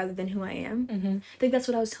myself rather than who I am. I think that's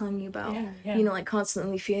what I was telling you about. Yeah.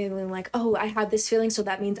 Constantly feeling oh, I have this feeling, so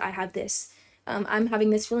that means I have this. I'm having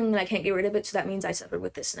this feeling and I can't get rid of it, so that means I suffer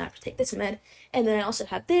with this and I have to take this med. And then I also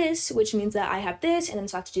have this, which means that I have this, and then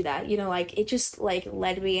so I have to do that. It just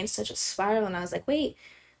led me in such a spiral, and I was like, wait,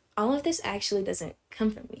 all of this actually doesn't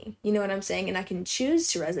come from me. You know what I'm saying? And I can choose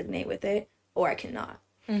to resonate with it, or I cannot.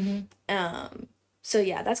 So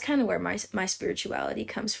yeah, that's kind of where my spirituality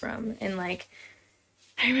comes from. And I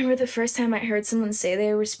remember the first time I heard someone say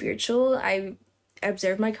they were spiritual, I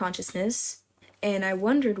observed my consciousness, and I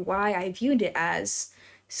wondered why I viewed it as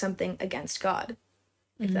something against God.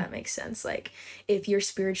 If that makes sense. If you're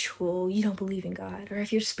spiritual, you don't believe in God. Or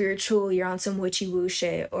if you're spiritual, you're on some witchy-woo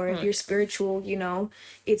shit. Or if you're spiritual,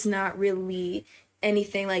 it's not really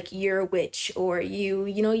anything you're a witch. Or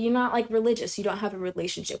you're not religious. You don't have a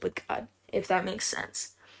relationship with God. If that makes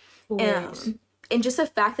sense. And just the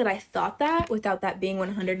fact that I thought that without that being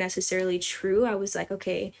 100 necessarily true, I was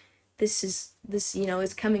okay, this is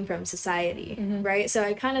coming from society, right? So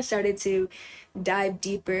I kind of started to dive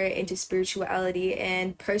deeper into spirituality,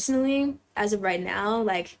 and personally, as of right now,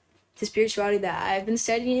 the spirituality that I've been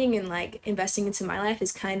studying and investing into my life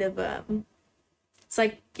is kind of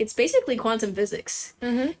it's basically quantum physics.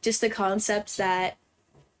 Just the concepts that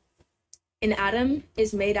an atom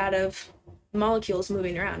is made out of molecules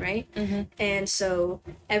moving around, right? And so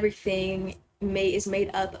everything is made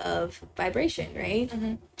up of vibration, right?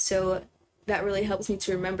 So that really helps me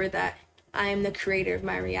to remember that I'm the creator of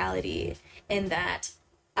my reality, and that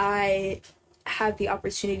I have the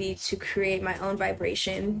opportunity to create my own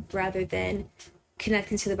vibration rather than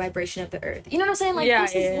connecting to the vibration of the earth. You know what I'm saying?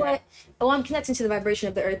 I'm connecting to the vibration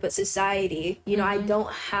of the earth, but society, I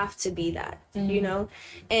don't have to be that,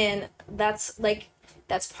 and that's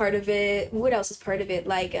part of it. What else is part of it?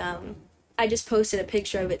 I just posted a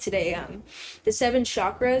picture of it today. The 7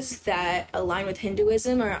 chakras that align with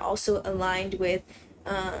Hinduism are also aligned with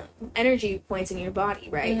energy points in your body,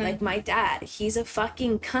 right? Mm-hmm. Like my dad, he's a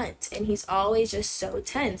fucking cunt, and he's always just so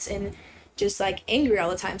tense and just like angry all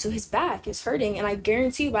the time. So his back is hurting, and I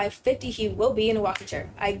guarantee you by 50 he will be in a walking chair.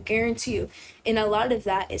 I guarantee you. And a lot of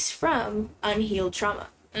that is from unhealed trauma.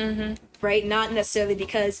 Mm-hmm. Right? Not necessarily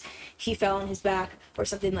because he fell on his back or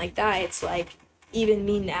something like that. It's like, even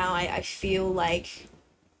me now, I feel like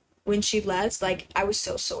when she left, like, I was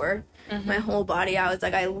so sore. Mm-hmm. My whole body, I was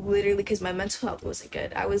like, I literally, because my mental health wasn't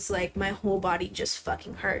good, I was like, my whole body just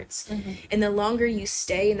fucking hurts. Mm-hmm. And the longer you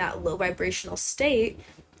stay in that low vibrational state,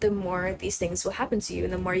 the more these things will happen to you,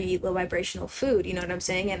 and the more you eat low vibrational food, you know what I'm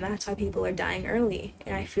saying? And that's why people are dying early.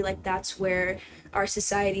 And I feel like that's where our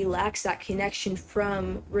society lacks that connection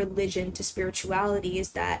from religion to spirituality, is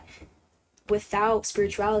that without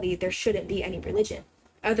spirituality, there shouldn't be any religion.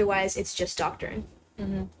 Otherwise, it's just doctrine.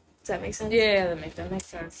 Mm-hmm. Does that make sense? Yeah, that makes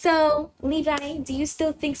sense. So, Levi, do you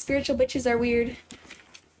still think spiritual bitches are weird?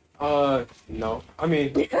 No. I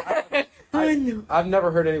mean, No. I've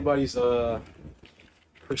never heard anybody's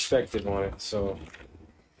perspective on it, so.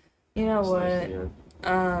 You know it's what? nice to hear.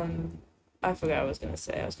 I forgot what I was gonna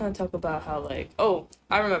say. I was gonna talk about how, like, oh,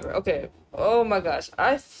 I remember. Okay. Oh my gosh.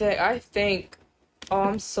 I think. Oh,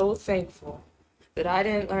 I'm so thankful that I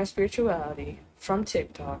didn't learn spirituality from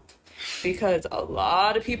TikTok, because a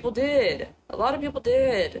lot of people did.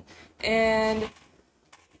 And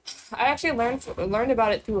I actually learned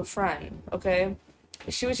about it through a friend. Okay,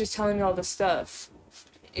 she was just telling me all this stuff,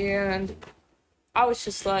 and I was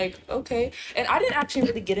just like, okay. And I didn't actually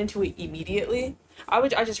really get into it immediately. I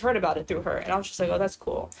just heard about it through her, and I was just like, oh, that's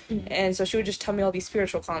cool. Mm-hmm. And so she would just tell me all these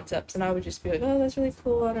spiritual concepts, and I would just be like, oh, that's really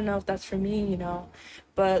cool. I don't know if that's for me, you know.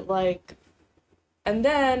 But, like, and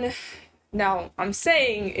then, now, I'm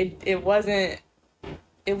saying it wasn't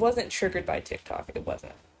triggered by TikTok. It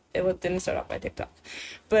wasn't. Didn't start off by TikTok.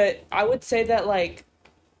 But I would say that, like,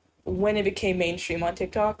 when it became mainstream on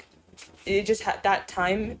TikTok, it just had that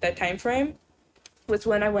time frame was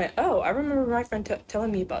when I went, oh, I remember my friend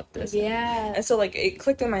telling me about this. Yeah. And so, like, it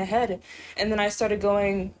clicked in my head, and then I started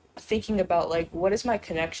thinking about, like, what is my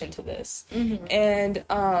connection to this? Mm-hmm.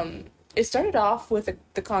 And it started off with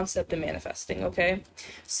the concept of manifesting, okay?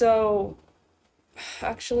 So,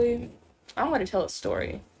 actually, I want to tell a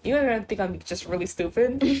story. You guys are gonna think I'm just really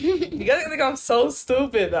stupid. You guys are gonna think I'm so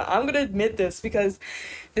stupid. I'm gonna admit this, because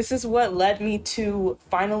this is what led me to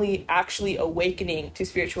finally actually awakening to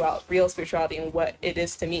real spirituality and what it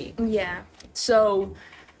is to me. Yeah. So,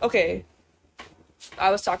 okay, I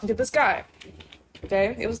was talking to this guy.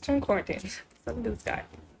 Okay, it was during quarantine. I was talking to this guy.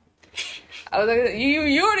 I was like,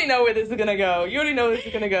 you already know where this is gonna go.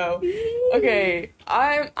 Okay,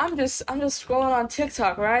 I'm just scrolling on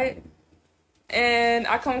TikTok, right? And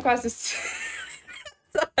I come across this.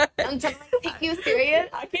 I'm trying to take you serious.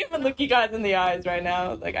 I can't even look you guys in the eyes right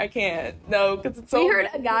now. Like, I can't. No, because it's so. We heard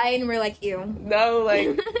a guy and we're like, ew. No,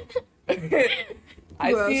 like.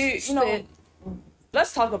 I Gross. see, you know.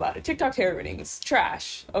 Let's talk about it. TikTok hair readings,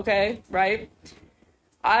 trash. Okay, right?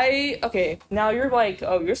 Okay, now you're like,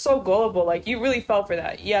 oh, you're so gullible. Like, you really fell for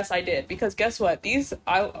that. Yes, I did. Because guess what?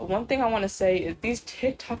 One thing I want to say is these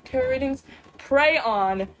TikTok hair readings prey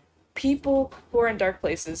on people who are in dark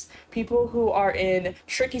places, people who are in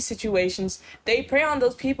tricky situations. They prey on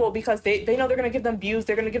those people because they know they're gonna give them views,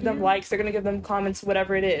 they're gonna give them likes, they're gonna give them comments,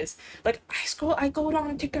 whatever it is. Like, I go down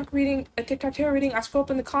a TikTok hair reading, I scroll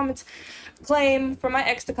up in the comments, claim for my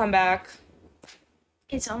ex to come back.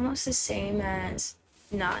 It's almost the same as,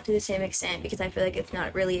 not to the same extent, because I feel like it's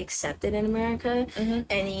not really accepted in America,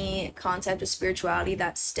 any concept of spirituality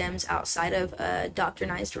that stems outside of a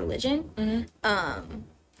doctrinized religion.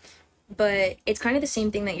 But it's kind of the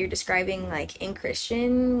same thing that you're describing, like, in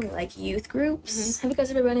Christian, like, youth groups. Have you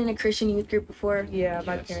guys ever been in a Christian youth group before? Yeah,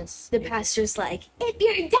 my parents. The pastor's like, if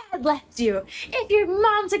your dad left you, if your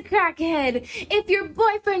mom's a crackhead, if your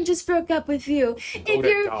boyfriend just broke up with you,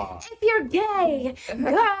 if you're gay,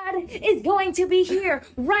 God is going to be here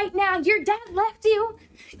right now. Your dad left you.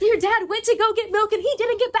 Your dad went to go get milk and he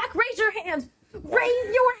didn't get back. Raise your hand.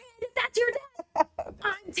 Raise your hand if that's your dad.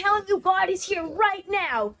 I'm telling you, God is here right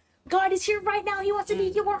now. God is here right now. He wants to be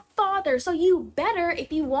your father. So you better,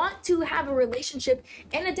 if you want to have a relationship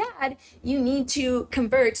and a dad, you need to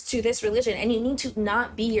convert to this religion, and you need to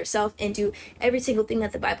not be yourself and do every single thing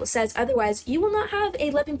that the Bible says. Otherwise, you will not have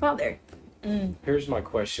a loving father. Here's my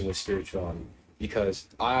question with spirituality, because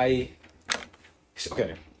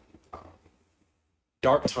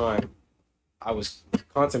dark time, I was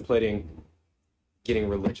contemplating getting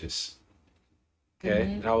religious. Okay,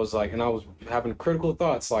 and I was having critical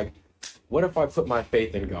thoughts, like, what if I put my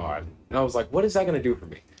faith in God? And I was like, what is that going to do for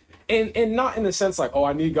me? And not in the sense like, oh,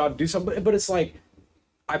 I need God to do something, but it's like,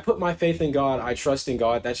 I put my faith in God, I trust in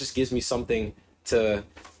God, that just gives me something to,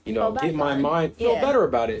 you know, get my mind, feel better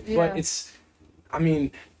about it. Yeah. But it's, I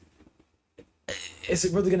mean, is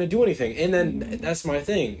it really going to do anything? And then that's my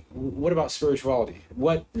thing. What about spirituality?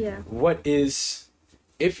 What is,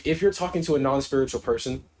 if you're talking to a non-spiritual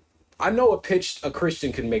person, I know a pitch a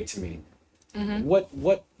Christian could make to me. What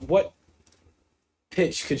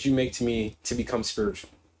pitch could you make to me to become spiritual?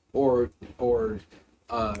 Or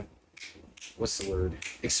what's the word?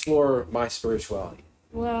 Explore my spirituality.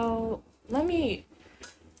 Well, let me,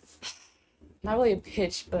 not really a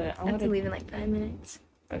pitch, but I have to leave in like 5 minutes.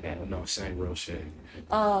 Okay. No, saying real shit.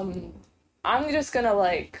 I'm just gonna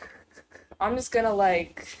I'm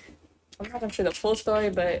not gonna share the full story,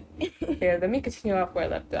 but here, let me continue off where I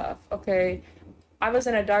left off. Okay, I was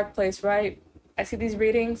in a dark place, right? I see these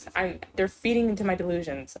readings. They're feeding into my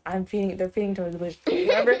delusions. They're feeding into my delusions.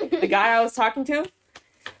 Remember the guy I was talking to?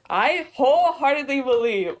 I wholeheartedly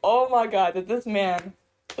believe, oh my God, that this man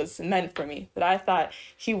was meant for me. That I thought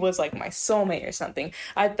he was like my soulmate or something.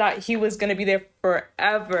 I thought he was gonna be there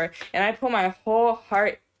forever. And I put my whole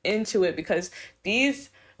heart into it because these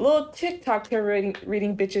little TikTok tarot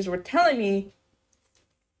reading bitches were telling me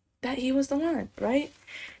that he was the one, right?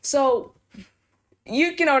 So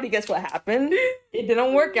you can already guess what happened. It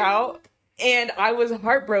didn't work out. And I was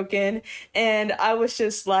heartbroken. And I was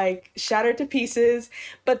just like shattered to pieces.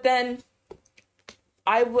 But then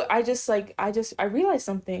I realized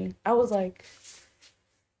something. I was like,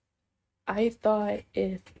 I thought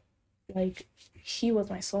if like he was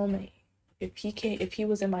my soulmate, if he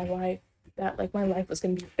was in my life, that like my life was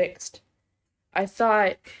gonna be fixed. I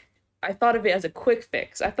thought of it as a quick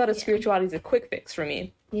fix. I thought of spirituality as a quick fix for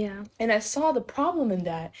me. Yeah. And I saw the problem in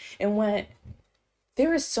that and went,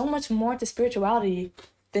 there is so much more to spirituality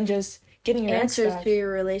than just getting your answers to your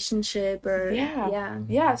relationship or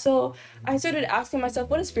yeah. So I started asking myself,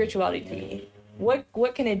 what is spirituality to me?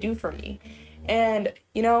 What can it do for me? And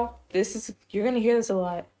you know, you're gonna hear this a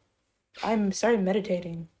lot. I started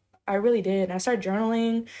meditating. I really did. And I started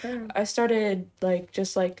journaling. I started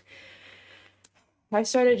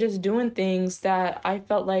just doing things that I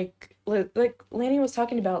felt like Lanny was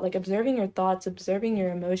talking about, like observing your thoughts, observing your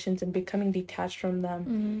emotions, and becoming detached from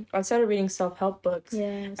them. I started reading self-help books.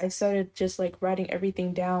 Yes. I started just like writing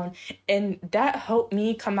everything down, and that helped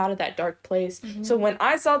me come out of that dark place. So when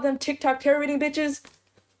I saw them TikTok tarot reading bitches,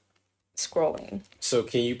 scrolling. So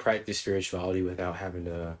can you practice spirituality without having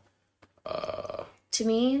to to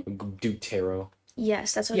me do tarot?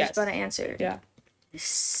 Yes, that's what I was about to answer. Yeah.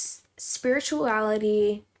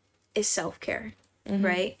 Spirituality is self-care,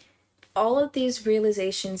 right? All of these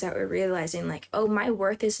realizations that we're realizing, like, oh, my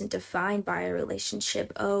worth isn't defined by a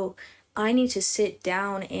relationship. Oh, I need to sit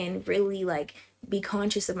down and really, like, be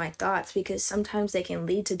conscious of my thoughts because sometimes they can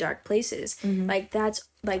lead to dark places. Like, that's,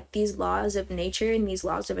 like, these laws of nature and these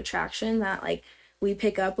laws of attraction that, like, we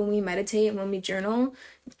pick up when we meditate and when we journal.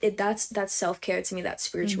 That's self-care to me. That's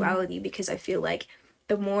spirituality because I feel like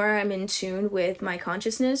the more I'm in tune with my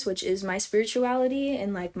consciousness, which is my spirituality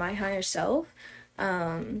and, like, my higher self,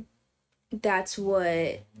 that's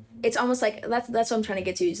what it's almost like that's what I'm trying to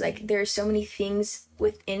get to is like there are so many things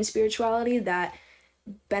within spirituality that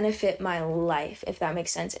benefit my life, if that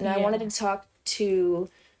makes sense. And I wanted to talk to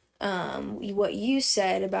what you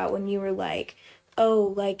said about when you were like,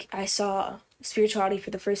 oh, like I saw spirituality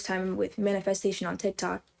for the first time with manifestation on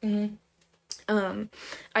TikTok. I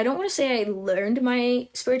don't want to say I learned my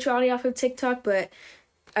spirituality off of TikTok, but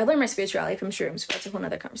I learned my spirituality from shrooms. That's a whole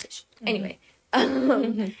nother conversation. Anyway.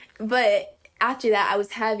 But after that, I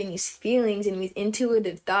was having these feelings and these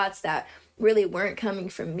intuitive thoughts that really weren't coming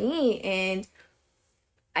from me. And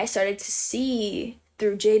I started to see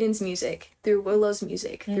through Jaden's music, through Willow's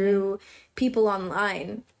music, through people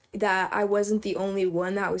online, that I wasn't the only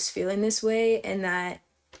one that was feeling this way. And that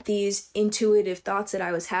these intuitive thoughts that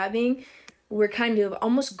I was having were kind of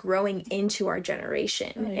almost growing into our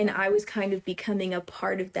generation. And I was kind of becoming a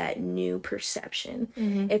part of that new perception,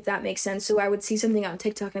 if that makes sense. So I would see something on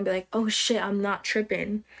TikTok and be like, oh shit, I'm not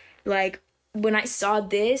tripping. Like when I saw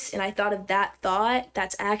this and I thought of that thought,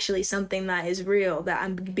 that's actually something that is real that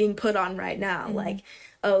I'm being put on right now. Like,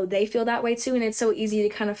 oh, they feel that way too. And it's so easy to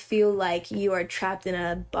kind of feel like you are trapped in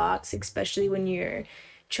a box, especially when you're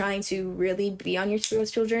trying to really be on your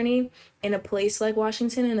spiritual journey in a place like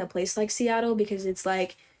Washington and a place like Seattle, because it's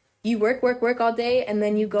like you work all day and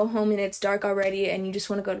then you go home and it's dark already and you just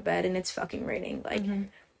want to go to bed and it's fucking raining. Like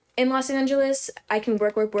in Los Angeles, I can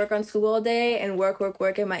work on school all day and work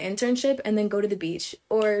at my internship and then go to the beach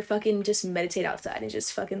or fucking just meditate outside and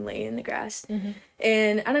just fucking lay in the grass.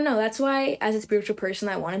 And I don't know, that's why as a spiritual person,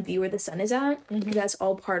 I want to be where the sun is at, because that's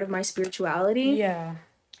all part of my spirituality. Yeah.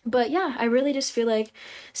 But yeah, I really just feel like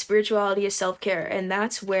spirituality is self-care, and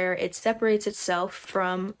that's where it separates itself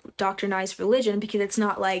from doctrinized religion, because it's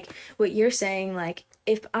not like what you're saying, like,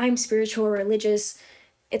 if I'm spiritual or religious,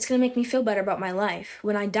 it's going to make me feel better about my life.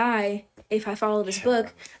 When I die, if I follow this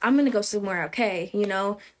book, I'm going to go somewhere okay, you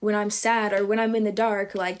know? When I'm sad or when I'm in the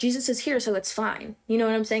dark, like, Jesus is here, so it's fine. You know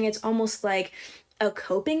what I'm saying? It's almost like a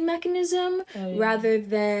coping mechanism rather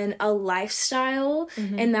than a lifestyle.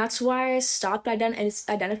 And that's why I stopped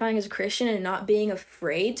identifying as a Christian and not being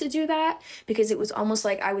afraid to do that, because it was almost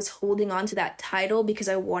like I was holding on to that title because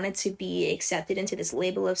I wanted to be accepted into this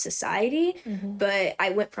label of society. But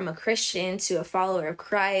I went from a Christian to a follower of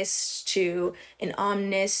Christ to an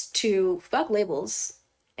omnist to fuck labels.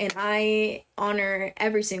 And I honor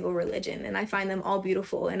every single religion, and I find them all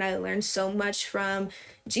beautiful. And I learned so much from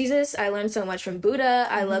Jesus. I learned so much from Buddha.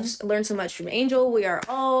 I learned so much from Angel. We are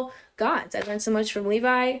all gods. I learned so much from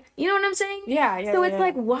Levi. You know what I'm saying? Yeah. So it's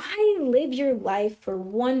like, why live your life for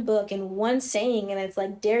one book and one saying, and it's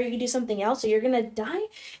like, dare you do something else or you're gonna die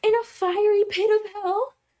in a fiery pit of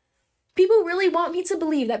hell? People really want me to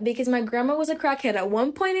believe that because my grandma was a crackhead at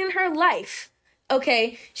one point in her life.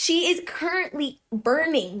 Okay, she is currently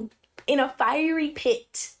burning in a fiery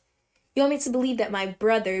pit. You want me to believe that my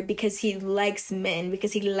brother, because he likes men,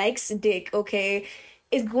 because he likes dick, okay,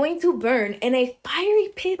 is going to burn in a fiery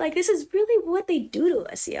pit? Like, this is really what they do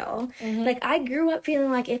to us, y'all. Like, I grew up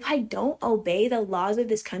feeling like if I don't obey the laws of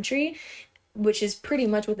this country, which is pretty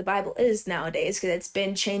much what the Bible is nowadays, because it's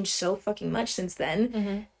been changed so fucking much since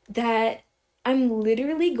then, that I'm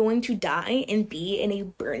literally going to die and be in a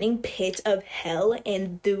burning pit of hell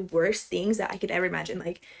and the worst things that I could ever imagine.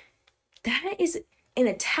 Like, that is an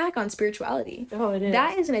attack on spirituality. Oh, it is.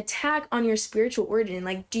 That is an attack on your spiritual origin.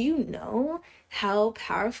 Like, do you know how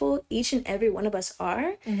powerful each and every one of us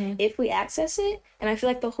are if we access it? And I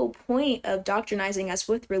feel like the whole point of doctrinizing us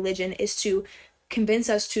with religion is to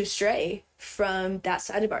convince us to stray from that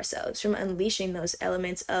side of ourselves, from unleashing those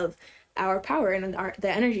elements of our power and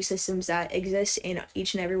the energy systems that exist in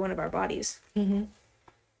each and every one of our bodies.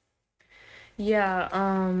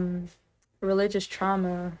 Religious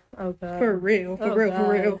trauma. Oh god. For real.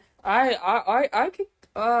 I could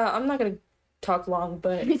I'm not gonna talk long,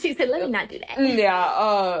 but She said, let me not do that.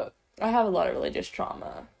 I have a lot of religious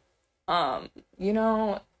trauma. You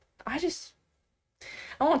know, I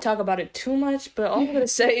won't talk about it too much, but all I'm gonna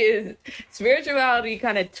say is spirituality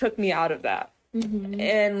kind of took me out of that.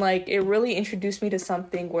 And like, it really introduced me to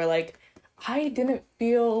something where like I didn't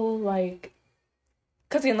feel like,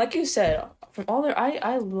 because again, like you said, from all their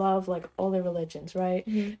I love like all their religions, right?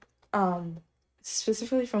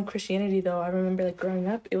 Specifically from Christianity though, I remember like growing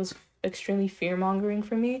up, it was extremely fear-mongering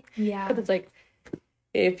for me. Because it's like,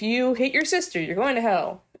 if you hate your sister, you're going to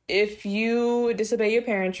hell. If you disobey your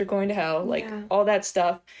parents, you're going to hell. Like all that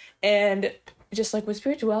stuff. And just like with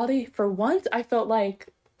spirituality, for once I felt like,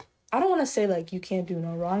 I don't want to say like you can't do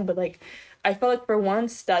no wrong, but like I felt like for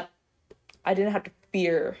once that I didn't have to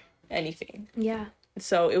fear anything.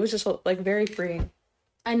 So it was just like very freeing.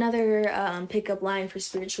 Another pickup line for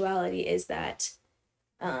spirituality is that,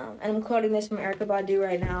 and I'm quoting this from Erykah Badu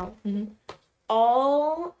right now,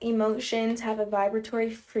 all emotions have a vibratory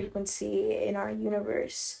frequency in our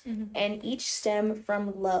universe, and each stem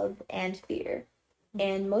from love and fear.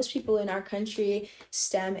 And most people in our country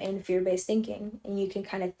stem in fear-based thinking. And you can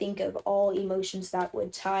kind of think of all emotions that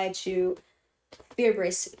would tie to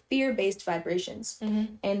fear-based vibrations.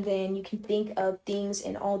 And then you can think of things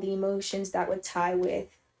in all the emotions that would tie with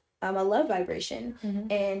a love vibration.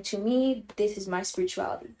 And to me, this is my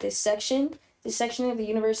spirituality. This section of the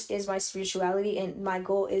universe is my spirituality, and my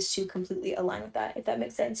goal is to completely align with that, if that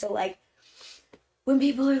makes sense. So like, when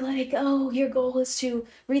people are like, oh, your goal is to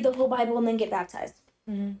read the whole Bible and then get baptized.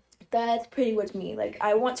 That's pretty much me. Like,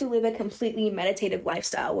 I want to live a completely meditative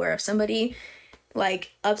lifestyle where if somebody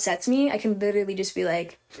like upsets me, I can literally just be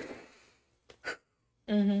like,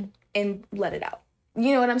 and let it out.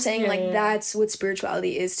 You know what I'm saying? That's what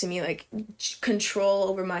spirituality is to me. Like, control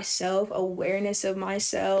over myself, awareness of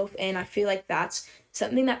myself. And I feel like that's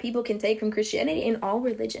something that people can take from Christianity and all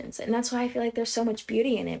religions. And that's why I feel like there's so much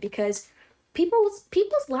beauty in it, because people's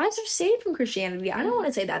lives are saved from Christianity. I don't want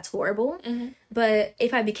to say that's horrible, but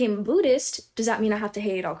if I became a Buddhist, does that mean I have to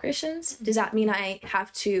hate all Christians? Does that mean I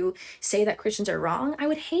have to say that Christians are wrong? I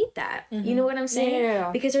would hate that. You know what I'm saying?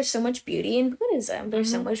 Yeah. Because there's so much beauty in Buddhism.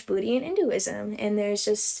 There's so much beauty in Hinduism. And there's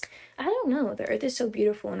just, I don't know, the earth is so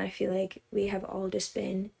beautiful. And I feel like we have all just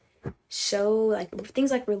been so, like,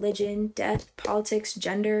 things like religion, death, politics,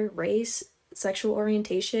 gender, race, sexual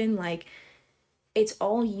orientation, like, it's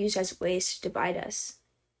all used as ways to divide us,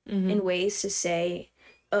 in ways to say,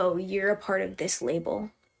 oh, you're a part of this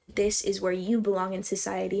label. This is where you belong in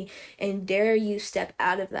society, and dare you step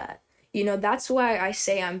out of that. You know, that's why I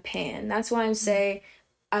say I'm pan. That's why I say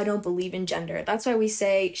I don't believe in gender. That's why we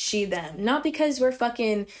say she, them. Not because we're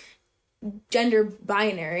fucking gender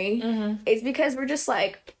binary. It's because we're just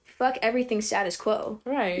like, fuck everything status quo.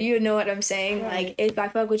 Right. You know what I'm saying? Right. Like, if I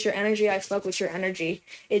fuck with your energy, I fuck with your energy.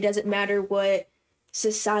 It doesn't matter what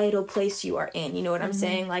societal place you are in. You know what I'm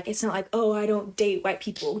saying? Like, it's not like, oh, I don't date white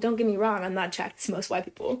people. Don't get me wrong, I'm not attracted to most white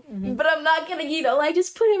people. But I'm not gonna, you know, like,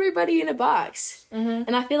 just put everybody in a box.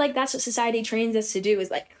 And I feel like that's what society trains us to do, is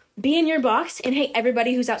like, be in your box and hate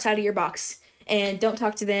everybody who's outside of your box. And don't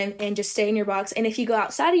talk to them and just stay in your box. And if you go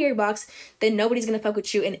outside of your box, then nobody's gonna fuck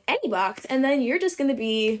with you in any box. And then you're just gonna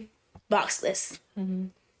be boxless.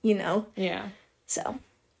 You know? Yeah. So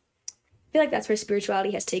I feel like that's where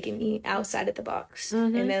spirituality has taken me, outside of the box.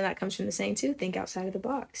 And then that comes from the saying too, think outside of the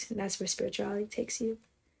box. And that's where spirituality takes you.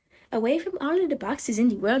 Away from all of the boxes in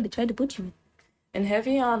the world they tried to put you in. And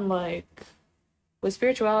heavy on, like, with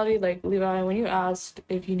spirituality, like, Levi, when you asked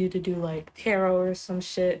if you need to do, like, tarot or some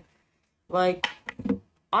shit, like,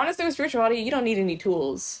 honestly, with spirituality, you don't need any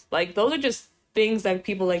tools. Like, those are just things that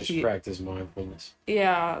people like Just practice mindfulness.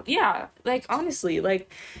 Yeah, like, honestly, like,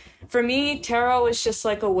 for me, tarot is just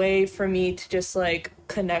like a way for me to just like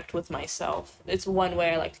connect with myself. It's one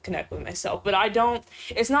way I like to connect with myself, but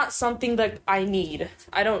it's not something that I need.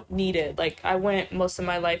 I don't need it. Like, I went most of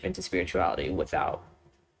my life into spirituality without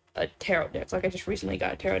a tarot deck. Like, I just recently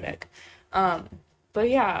got a tarot deck. But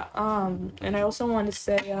yeah, and I also wanted to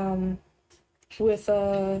say, with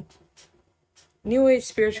New Age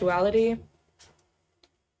spirituality,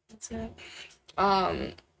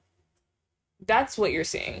 that's what you're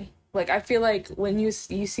seeing. Like, I feel like when you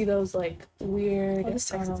see those like weird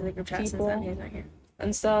people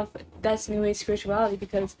and stuff, that's New Age spirituality,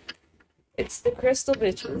 because it's the crystal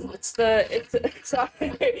bitches.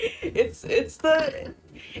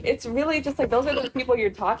 It's really just like, those are the people you're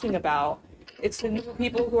talking about. It's the new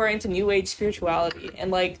people who are into New Age spirituality, and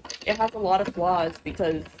like, it has a lot of flaws,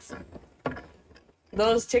 because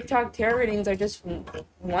those TikTok tarot readings are just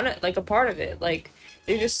like a part of it. Like,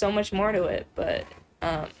 there's just so much more to it. But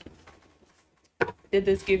did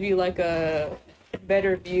this give you like a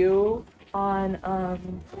better view on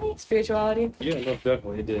spirituality? Yeah, no,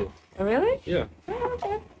 definitely it did. Oh, really? Yeah. Oh,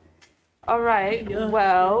 okay. All right.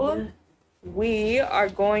 Well, we are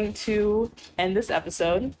going to end this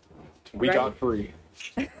episode. We got free.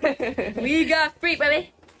 We got free,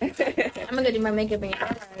 baby. I'm gonna go do my makeup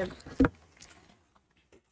again.